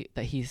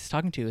he's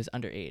talking to is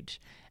underage.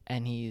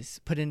 And he's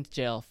put into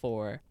jail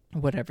for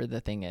whatever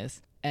the thing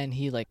is. And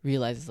he like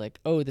realizes like,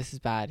 oh, this is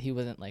bad. He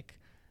wasn't like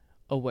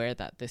aware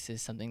that this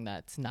is something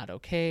that's not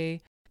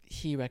okay.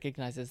 He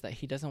recognizes that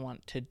he doesn't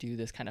want to do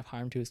this kind of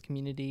harm to his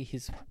community.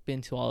 He's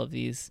been to all of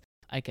these,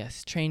 I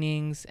guess,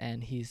 trainings,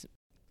 and he's,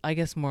 I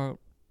guess, more,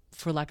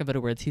 for lack of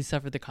better words, he's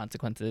suffered the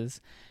consequences,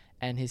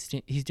 and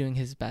he's doing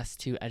his best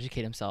to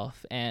educate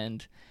himself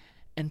and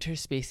enter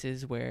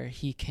spaces where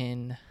he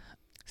can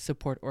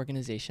support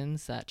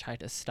organizations that try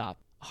to stop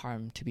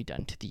harm to be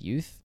done to the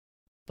youth.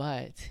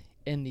 But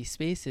in these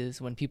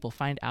spaces, when people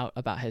find out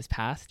about his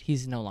past,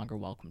 he's no longer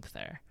welcomed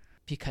there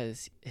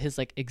because his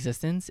like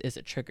existence is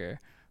a trigger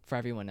for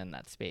everyone in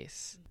that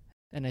space.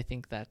 And I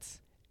think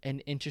that's an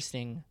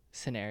interesting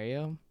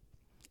scenario,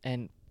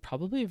 and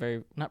probably a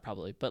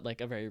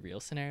very real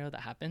scenario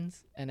that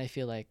happens. And I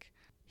feel like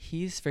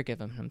he's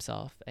forgiven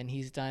himself and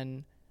he's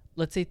done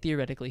let's say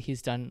theoretically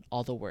he's done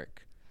all the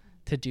work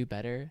to do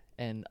better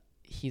and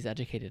he's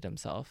educated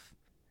himself.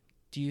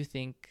 Do you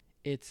think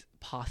it's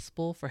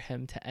possible for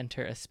him to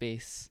enter a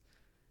space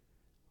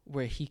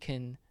where he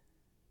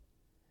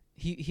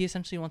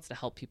essentially wants to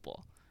help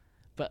people,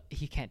 but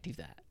he can't do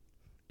that?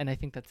 And I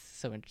think that's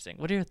so interesting.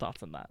 What are your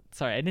thoughts on that?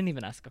 Sorry, I didn't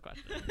even ask a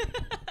question.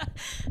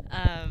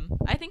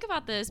 I think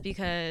about this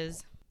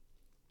because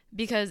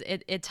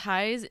it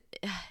ties.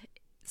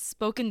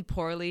 Spoken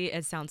poorly,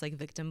 it sounds like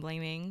victim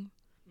blaming,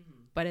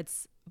 but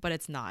it's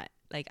not.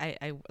 Like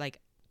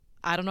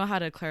I don't know how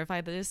to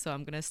clarify this, so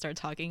I'm gonna start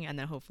talking and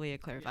then hopefully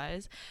it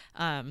clarifies.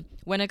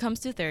 When it comes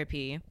to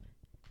therapy,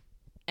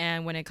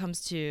 and when it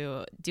comes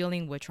to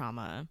dealing with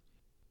trauma,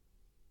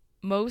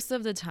 most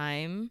of the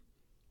time,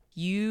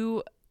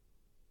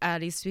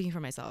 at least speaking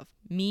for myself,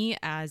 me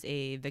as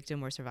a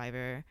victim or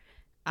survivor,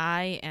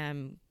 I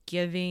am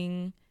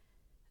giving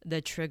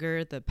the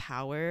trigger the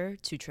power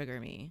to trigger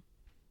me.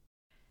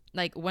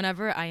 Like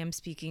whenever I am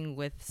speaking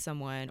with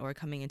someone or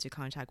coming into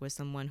contact with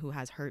someone who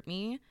has hurt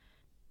me,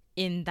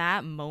 in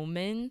that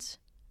moment,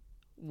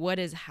 what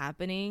is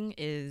happening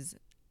is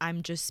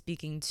I'm just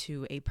speaking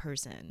to a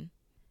person.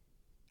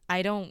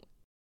 I don't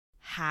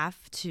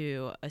have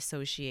to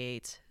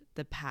associate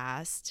the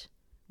past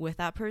with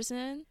that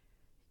person,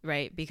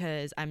 right?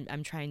 Because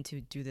I'm trying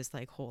to do this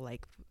like whole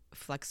like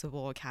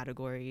flexible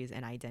categories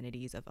and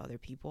identities of other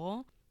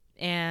people.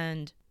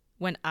 And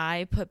when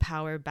I put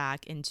power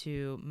back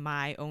into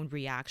my own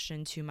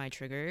reaction to my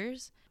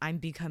triggers, I'm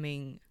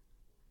becoming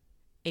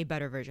a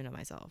better version of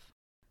myself,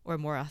 or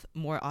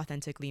more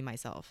authentically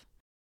myself.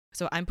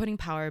 So I'm putting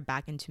power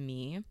back into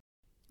me,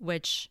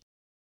 which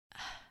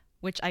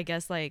I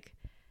guess like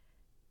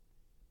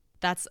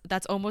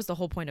that's almost the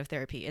whole point of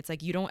therapy. It's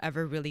like you don't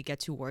ever really get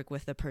to work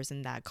with the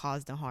person that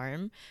caused the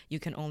harm. You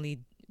can only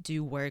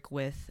do work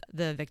with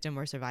the victim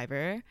or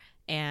survivor.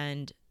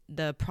 And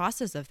the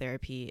process of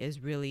therapy is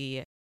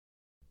really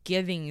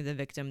giving the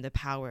victim the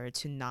power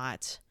to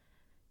not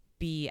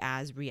be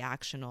as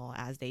reactional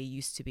as they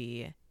used to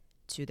be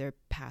to their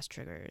past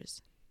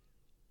triggers.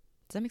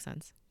 Does that make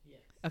sense? Yes.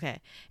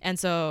 Okay. And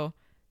so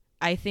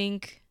I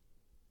think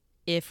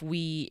if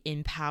we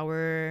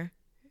empower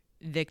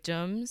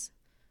victims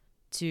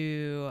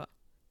to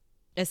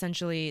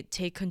essentially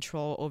take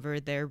control over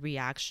their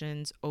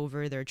reactions,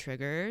 over their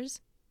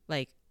triggers,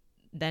 like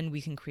then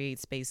we can create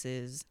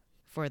spaces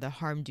for the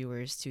harm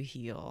doers to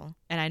heal.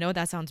 And I know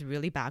that sounds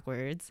really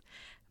backwards,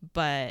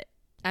 but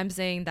I'm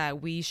saying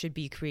that we should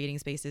be creating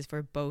spaces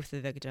for both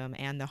the victim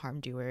and the harm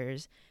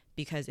doers,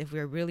 because if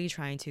we're really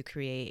trying to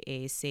create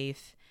a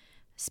safe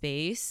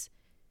space,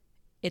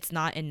 it's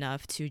not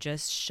enough to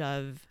just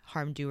shove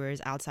harm doers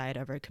outside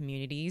of our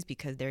communities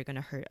because they're going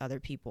to hurt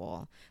other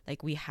people.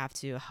 Like we have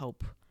to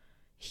help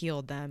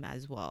heal them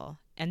as well.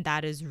 And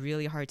that is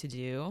really hard to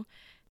do.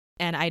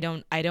 And I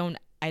don't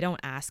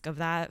ask of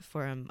that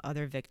from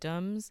other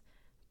victims,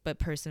 but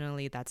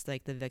personally that's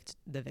like the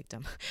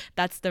victim.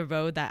 That's the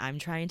road that I'm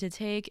trying to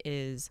take,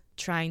 is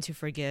trying to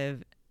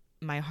forgive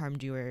my harm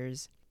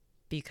doers,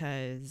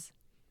 because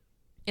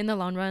in the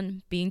long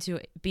run, being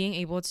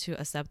able to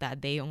accept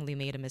that they only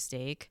made a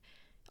mistake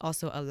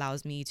also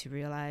allows me to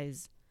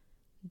realize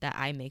that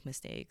I make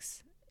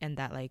mistakes, and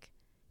that like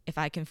if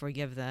I can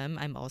forgive them,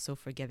 I'm also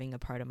forgiving a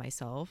part of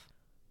myself,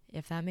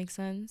 if that makes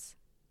sense.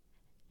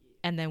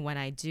 And then when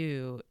I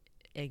do,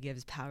 it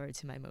gives power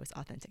to my most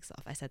authentic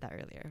self. I said that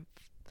earlier,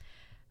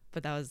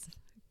 but that was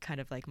kind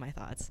of like my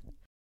thoughts.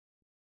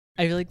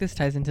 I feel like this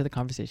ties into the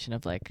conversation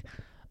of like,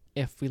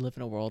 if we live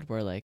in a world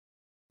where like,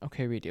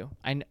 okay, redo.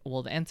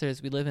 Well, the answer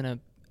is we live in a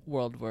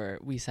world where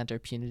we center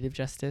punitive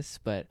justice,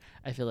 but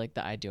I feel like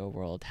the ideal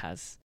world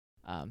has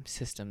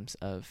systems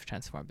of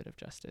transformative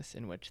justice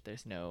in which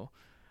there's no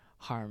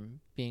harm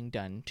being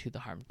done to the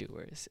harm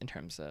doers in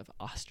terms of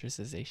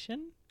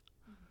ostracization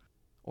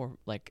or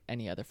like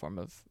any other form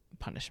of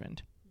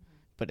punishment.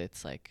 But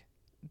it's like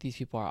these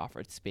people are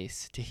offered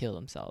space to heal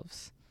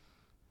themselves.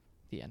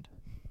 The end.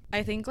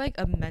 I think like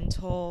a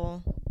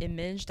mental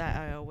image that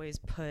I always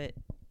put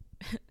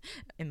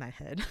in my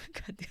head,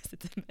 God, because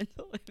it's a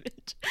mental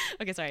image.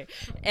 Okay, sorry.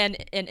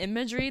 And an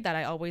imagery that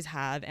I always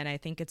have, and I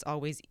think it's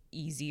always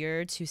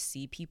easier to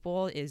see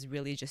people, is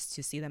really just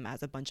to see them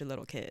as a bunch of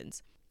little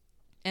kids.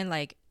 And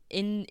like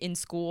in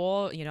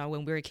school, you know,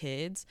 when we were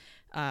kids,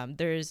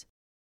 there's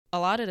a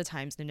lot of the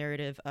times the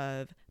narrative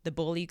of the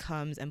bully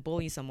comes and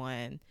bullies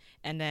someone,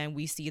 and then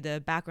we see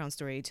the background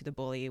story to the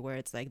bully where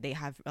it's like they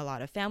have a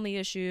lot of family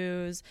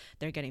issues,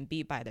 they're getting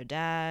beat by their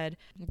dad,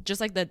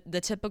 just like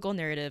the typical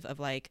narrative of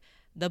like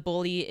the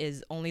bully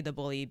is only the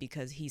bully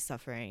because he's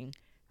suffering.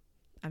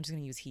 I'm just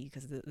gonna use he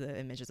because the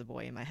image is a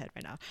boy in my head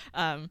right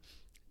now.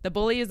 The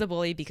bully is the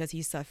bully because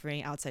he's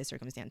suffering outside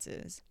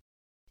circumstances.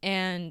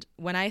 And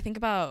when I think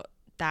about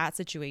that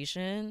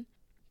situation,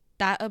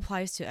 that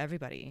applies to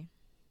everybody.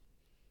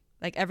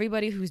 Like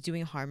everybody who's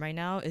doing harm right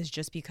now is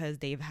just because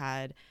they've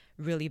had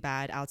really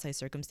bad outside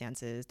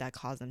circumstances that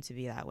cause them to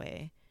be that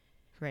way,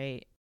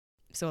 right?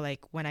 So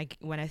like when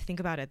I think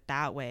about it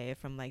that way,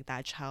 from like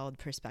that child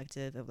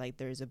perspective of like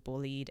there's a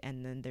bullied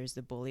and then there's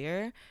the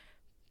bullier,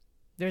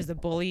 there's the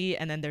bully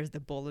and then there's the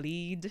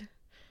bullied,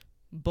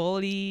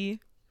 bullied.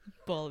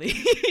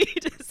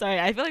 Sorry,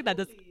 I feel like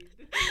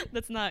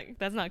that's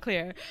not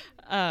clear.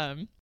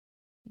 That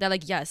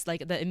like, yes,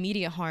 like the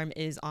immediate harm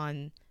is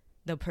on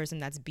the person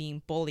that's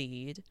being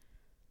bullied,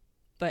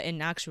 but in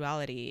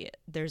actuality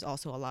there's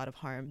also a lot of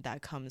harm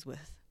that comes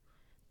with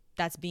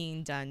that's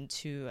being done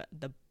to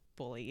the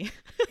bully.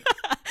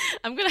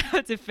 I'm gonna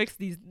have to fix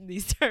these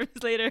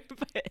terms later,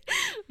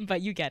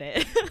 but you get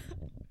it.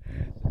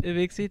 It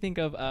makes me think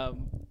of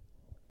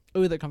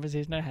the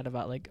conversation I had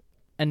about like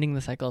ending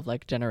the cycle of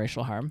like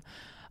generational harm.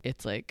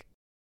 It's like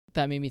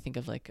that made me think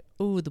of like,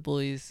 the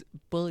bully's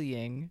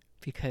bullying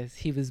because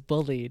he was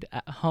bullied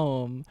at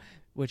home,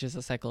 which is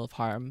a cycle of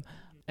harm.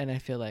 And I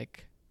feel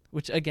like,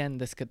 which again,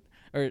 this could,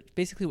 or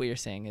basically what you're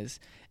saying is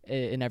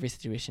in every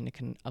situation, it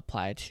can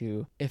apply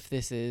to if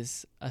this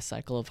is a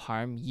cycle of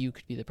harm, you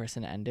could be the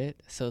person to end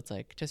it. So it's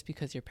like, just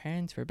because your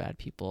parents were bad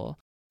people,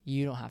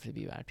 you don't have to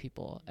be bad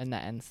people. And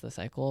that ends the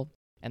cycle.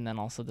 And then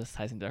also this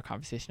ties into our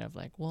conversation of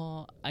like,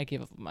 well, I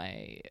gave up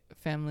my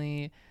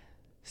family.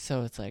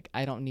 So it's like,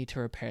 I don't need to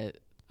repair.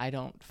 I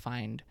don't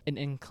find an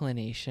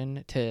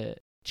inclination to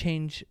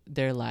change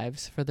their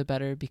lives for the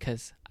better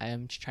because I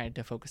am trying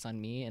to focus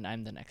on me and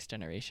I'm the next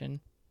generation.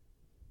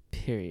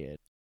 Period.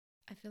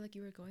 I feel like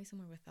you were going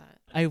somewhere with that.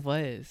 I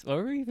was. What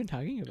were we even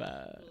talking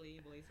about?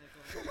 Bully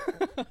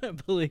cycle.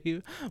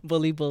 bully,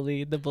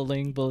 the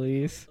bullying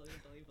bullies.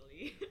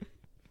 Bully.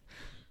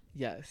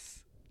 Yes.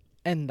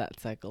 End that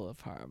cycle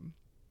of harm.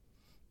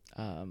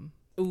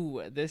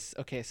 So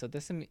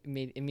this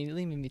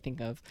immediately made me think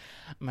of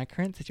my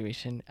current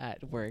situation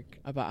at work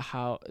about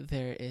how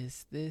there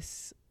is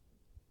this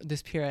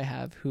peer I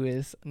have who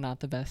is not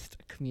the best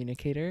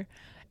communicator,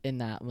 in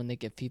that when they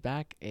give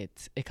feedback,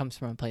 it comes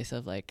from a place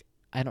of like,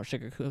 I don't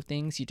sugarcoat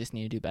things, you just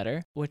need to do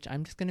better, which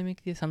I'm just going to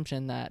make the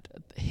assumption that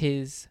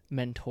his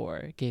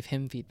mentor gave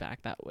him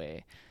feedback that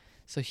way.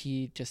 So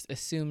he just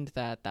assumed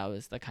that that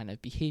was the kind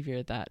of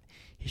behavior that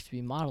he should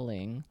be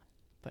modeling,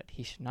 but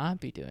he should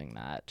not be doing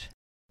that.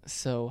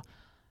 So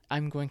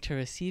I'm going to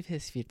receive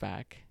his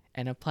feedback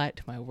and apply it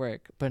to my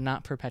work, but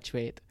not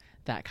perpetuate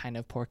that kind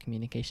of poor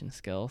communication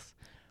skills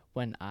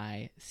when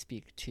I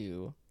speak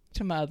to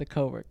my other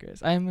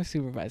coworkers. I am a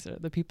supervisor.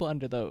 The people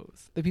under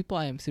those, the people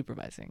I am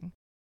supervising.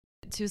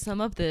 To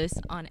sum up this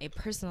on a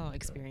personal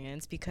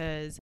experience,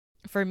 because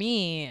for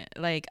me,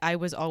 like, I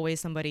was always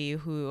somebody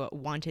who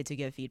wanted to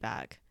give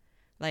feedback.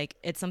 Like,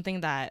 it's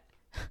something that,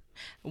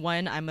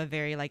 one, I'm a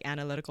very like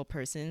analytical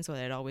person, so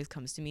that it always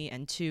comes to me,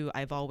 and two,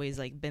 I've always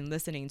like been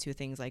listening to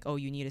things like, oh,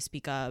 you need to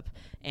speak up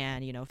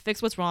and, you know,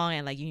 fix what's wrong,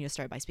 and like you need to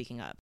start by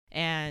speaking up.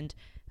 And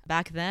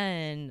back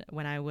then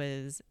when I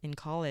was in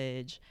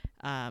college,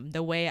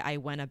 the way I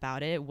went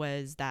about it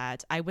was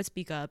that I would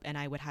speak up and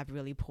I would have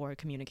really poor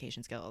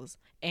communication skills.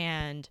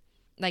 And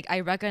like,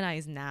 I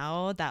recognize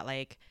now that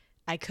like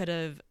I could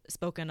have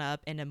spoken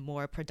up in a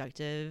more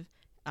productive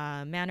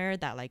manner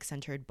that like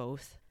centered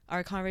both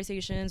our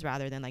conversations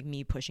rather than like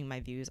me pushing my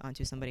views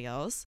onto somebody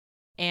else.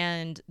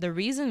 And the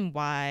reason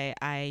why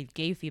I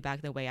gave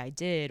feedback the way I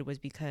did was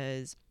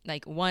because,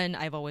 like, one,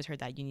 I've always heard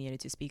that you needed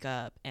to speak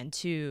up, and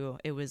two,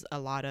 it was a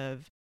lot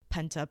of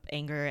pent up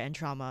anger and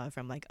trauma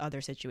from like other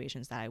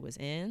situations that I was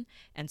in.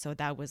 And so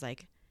that was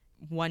like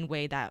one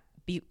way that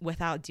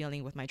without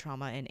dealing with my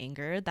trauma and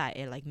anger, that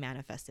it like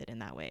manifested in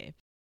that way.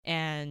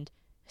 And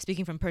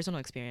speaking from personal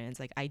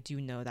experience, like, I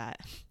do know that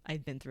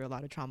I've been through a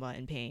lot of trauma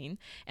and pain.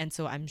 And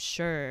so I'm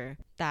sure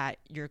that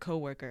your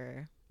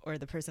coworker or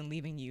the person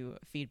leaving you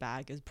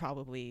feedback is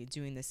probably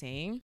doing the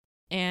same.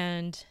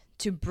 And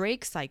to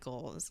break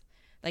cycles,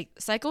 like,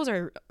 cycles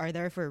are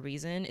there for a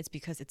reason. It's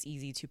because it's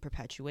easy to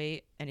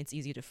perpetuate and it's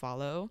easy to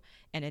follow,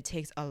 and it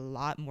takes a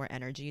lot more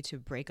energy to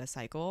break a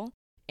cycle.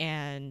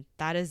 And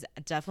that is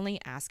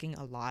definitely asking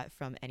a lot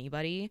from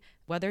anybody,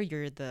 whether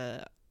you're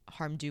the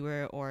harm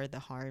doer or the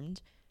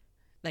harmed.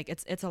 Like,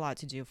 it's a lot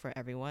to do for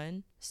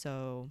everyone.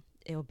 So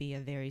it'll be a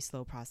very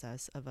slow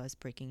process of us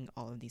breaking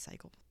all of these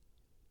cycles.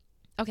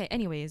 Okay,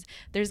 anyways,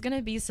 there's going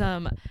to be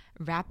some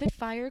rapid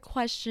fire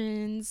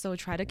questions, so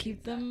try to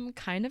keep them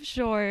kind of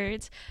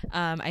short.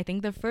 I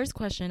think the first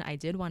question I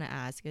did want to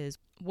ask is,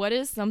 what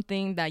is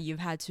something that you've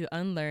had to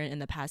unlearn in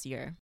the past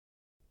year?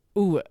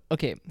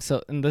 Okay.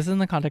 So this is in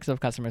the context of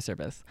customer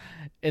service.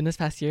 In this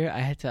past year, I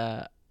had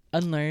to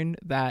unlearn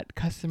that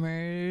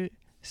customers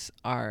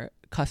are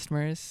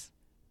customers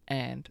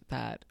and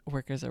that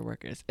workers are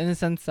workers. In the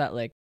sense that,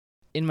 like,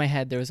 in my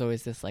head, there was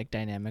always this, like,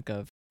 dynamic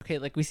of, okay,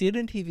 like, we see it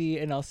in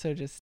TV and also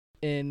just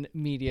in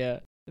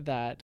media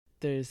that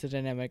there's a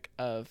dynamic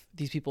of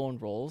these people in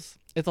roles.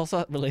 It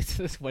also relates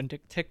to this one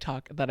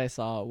TikTok that I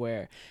saw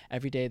where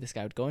every day this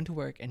guy would go into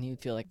work and he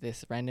would feel like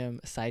this random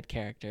side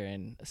character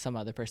in some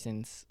other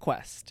person's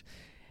quest.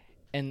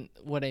 And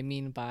what I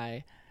mean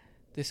by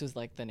this was,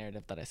 like, the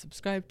narrative that I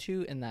subscribed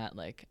to, in that,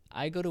 like,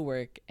 I go to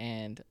work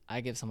and I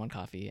give someone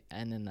coffee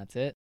and then that's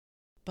it.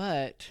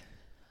 But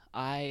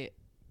I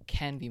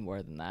can be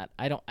more than that.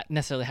 I don't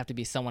necessarily have to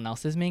be someone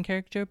else's main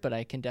character, but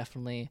I can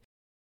definitely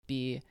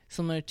be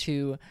similar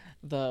to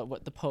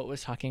what the poet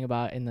was talking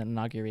about in the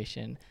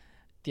inauguration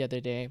the other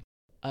day,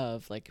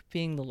 of like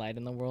being the light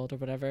in the world or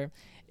whatever.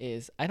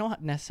 Is I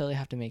don't necessarily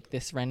have to make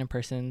this random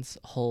person's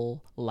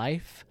whole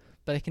life,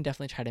 but I can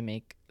definitely try to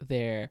make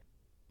their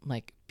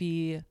like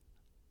be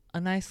a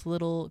nice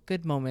little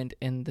good moment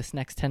in this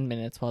next 10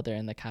 minutes while they're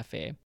in the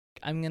cafe.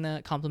 I'm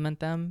gonna compliment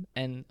them,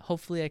 and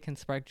hopefully I can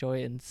spark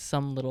joy in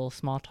some little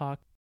small talk.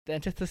 The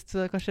antithesis to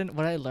the question,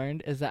 what I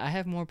learned is that I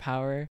have more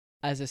power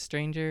as a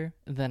stranger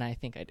than I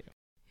think I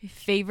do.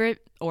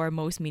 Favorite or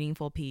most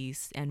meaningful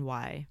piece, and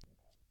why?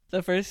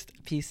 The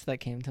first piece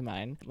that came to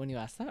mind when you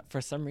asked that, for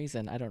some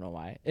reason, I don't know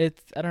why. I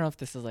don't know if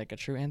this is like a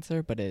true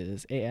answer, but it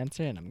is a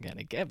answer, and I'm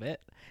gonna give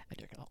it, and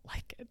you're gonna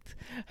like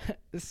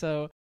it.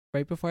 So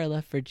right before I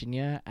left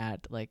Virginia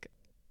at like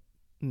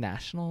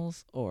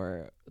nationals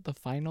or the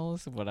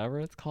finals, whatever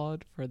it's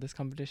called, for this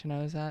competition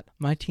I was at,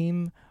 my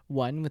team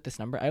won with this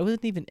number. I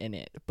wasn't even in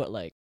it, but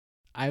like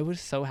I was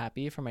so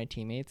happy for my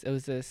teammates. It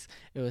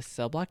was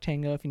Cell Block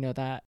Tango, if you know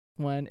that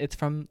one. It's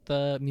from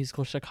the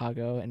musical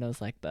Chicago, and it was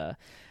like I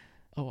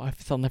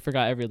suddenly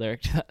forgot every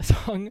lyric to that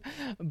song,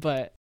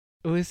 but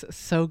it was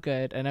so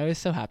good, and I was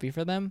so happy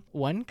for them.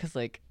 One, because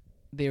like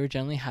they were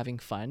genuinely having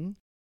fun,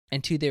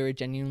 and two, they were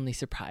genuinely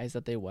surprised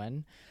that they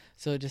won.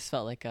 So it just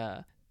felt like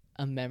a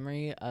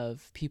memory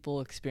of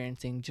people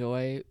experiencing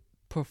joy,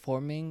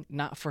 performing,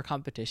 not for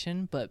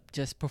competition, but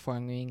just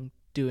performing,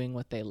 doing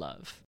what they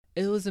love.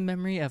 It was a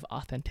memory of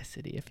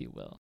authenticity, if you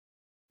will.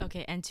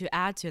 Okay, and to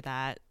add to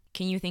that,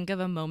 can you think of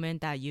a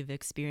moment that you've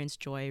experienced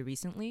joy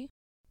recently?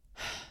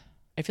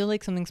 I feel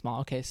like something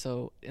small. Okay,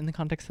 so in the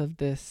context of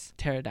this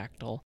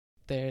pterodactyl,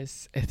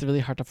 it's really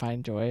hard to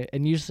find joy.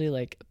 And usually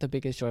like the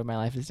biggest joy in my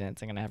life is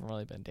dancing, and I haven't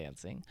really been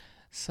dancing.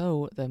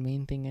 So the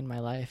main thing in my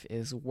life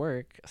is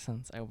work,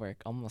 since I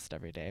work almost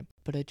every day.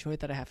 But a joy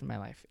that I have in my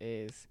life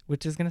is,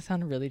 which is going to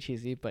sound really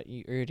cheesy, but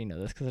you already know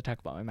this because I talk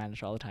about my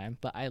manager all the time,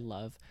 but I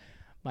love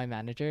my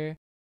manager.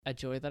 A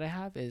joy that I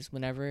have is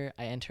whenever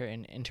I enter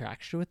an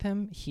interaction with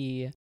him,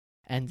 he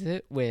ends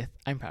it with,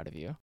 "I'm proud of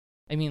you."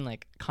 I mean,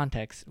 like,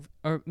 context,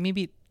 or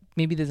maybe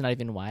this is not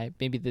even why,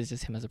 maybe this is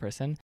just him as a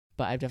person,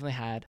 but I've definitely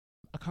had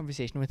a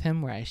conversation with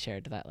him where I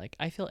shared that, like,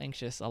 I feel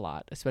anxious a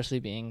lot, especially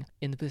being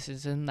in the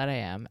position that I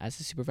am as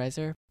a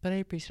supervisor, but I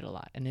appreciate it a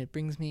lot, and it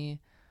brings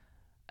me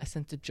a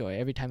sense of joy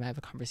every time I have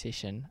a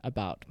conversation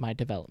about my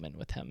development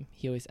with him.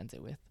 He always ends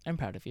it with, "I'm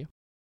proud of you."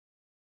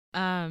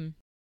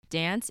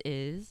 Dance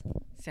is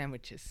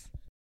Sandwiches.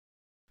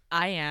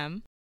 I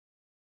am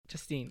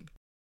Justine.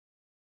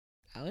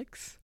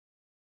 Alex.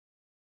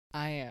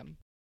 I am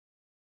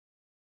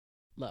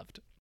loved.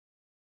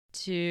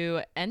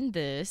 To end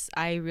this,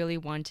 I really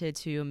wanted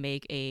to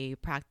make a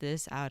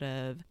practice out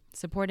of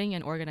supporting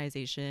an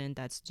organization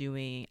that's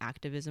doing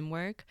activism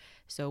work.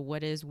 So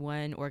what is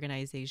one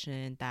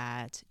organization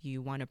that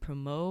you want to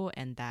promote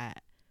and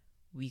that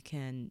we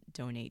can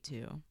donate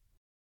to?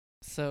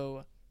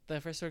 So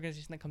the first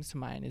organization that comes to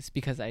mind is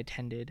because I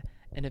attended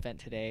an event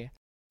today.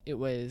 It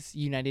was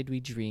United We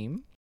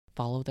Dream.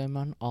 Follow them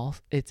on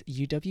it's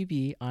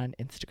UWB on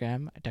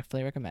Instagram. I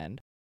definitely recommend.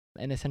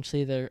 And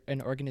essentially they're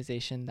an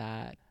organization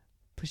that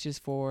pushes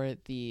for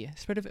the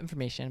spread of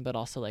information, but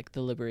also like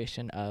the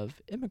liberation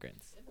of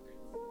immigrants.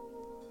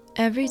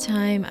 Every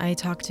time I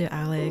talk to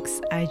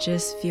Alex, I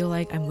just feel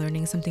like I'm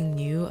learning something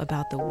new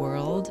about the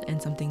world and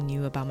something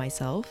new about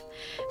myself.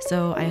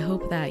 So I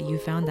hope that you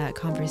found that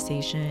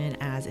conversation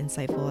as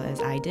insightful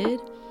as I did.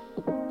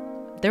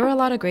 There were a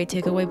lot of great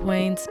takeaway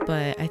points,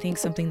 but I think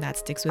something that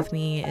sticks with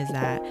me is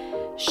that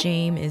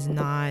shame is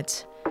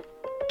not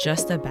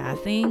just a bad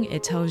thing.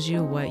 It tells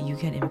you what you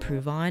can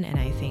improve on, and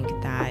I think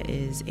that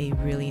is a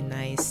really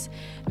nice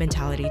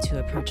mentality to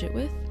approach it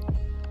with.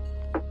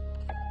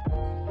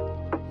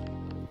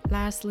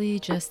 Lastly,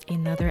 just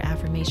another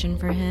affirmation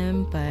for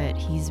him, but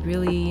he's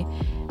really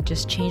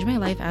just changed my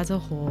life as a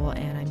whole,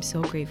 and I'm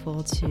so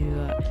grateful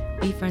to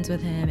be friends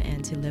with him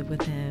and to live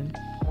with him,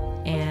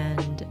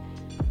 and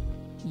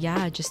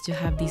yeah, just to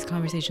have these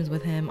conversations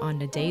with him on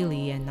a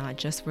daily and not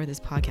just for this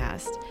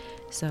podcast.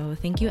 So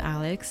thank you,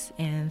 Alex,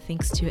 and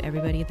thanks to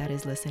everybody that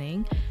is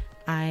listening.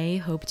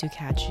 I hope to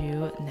catch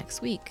you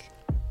next week.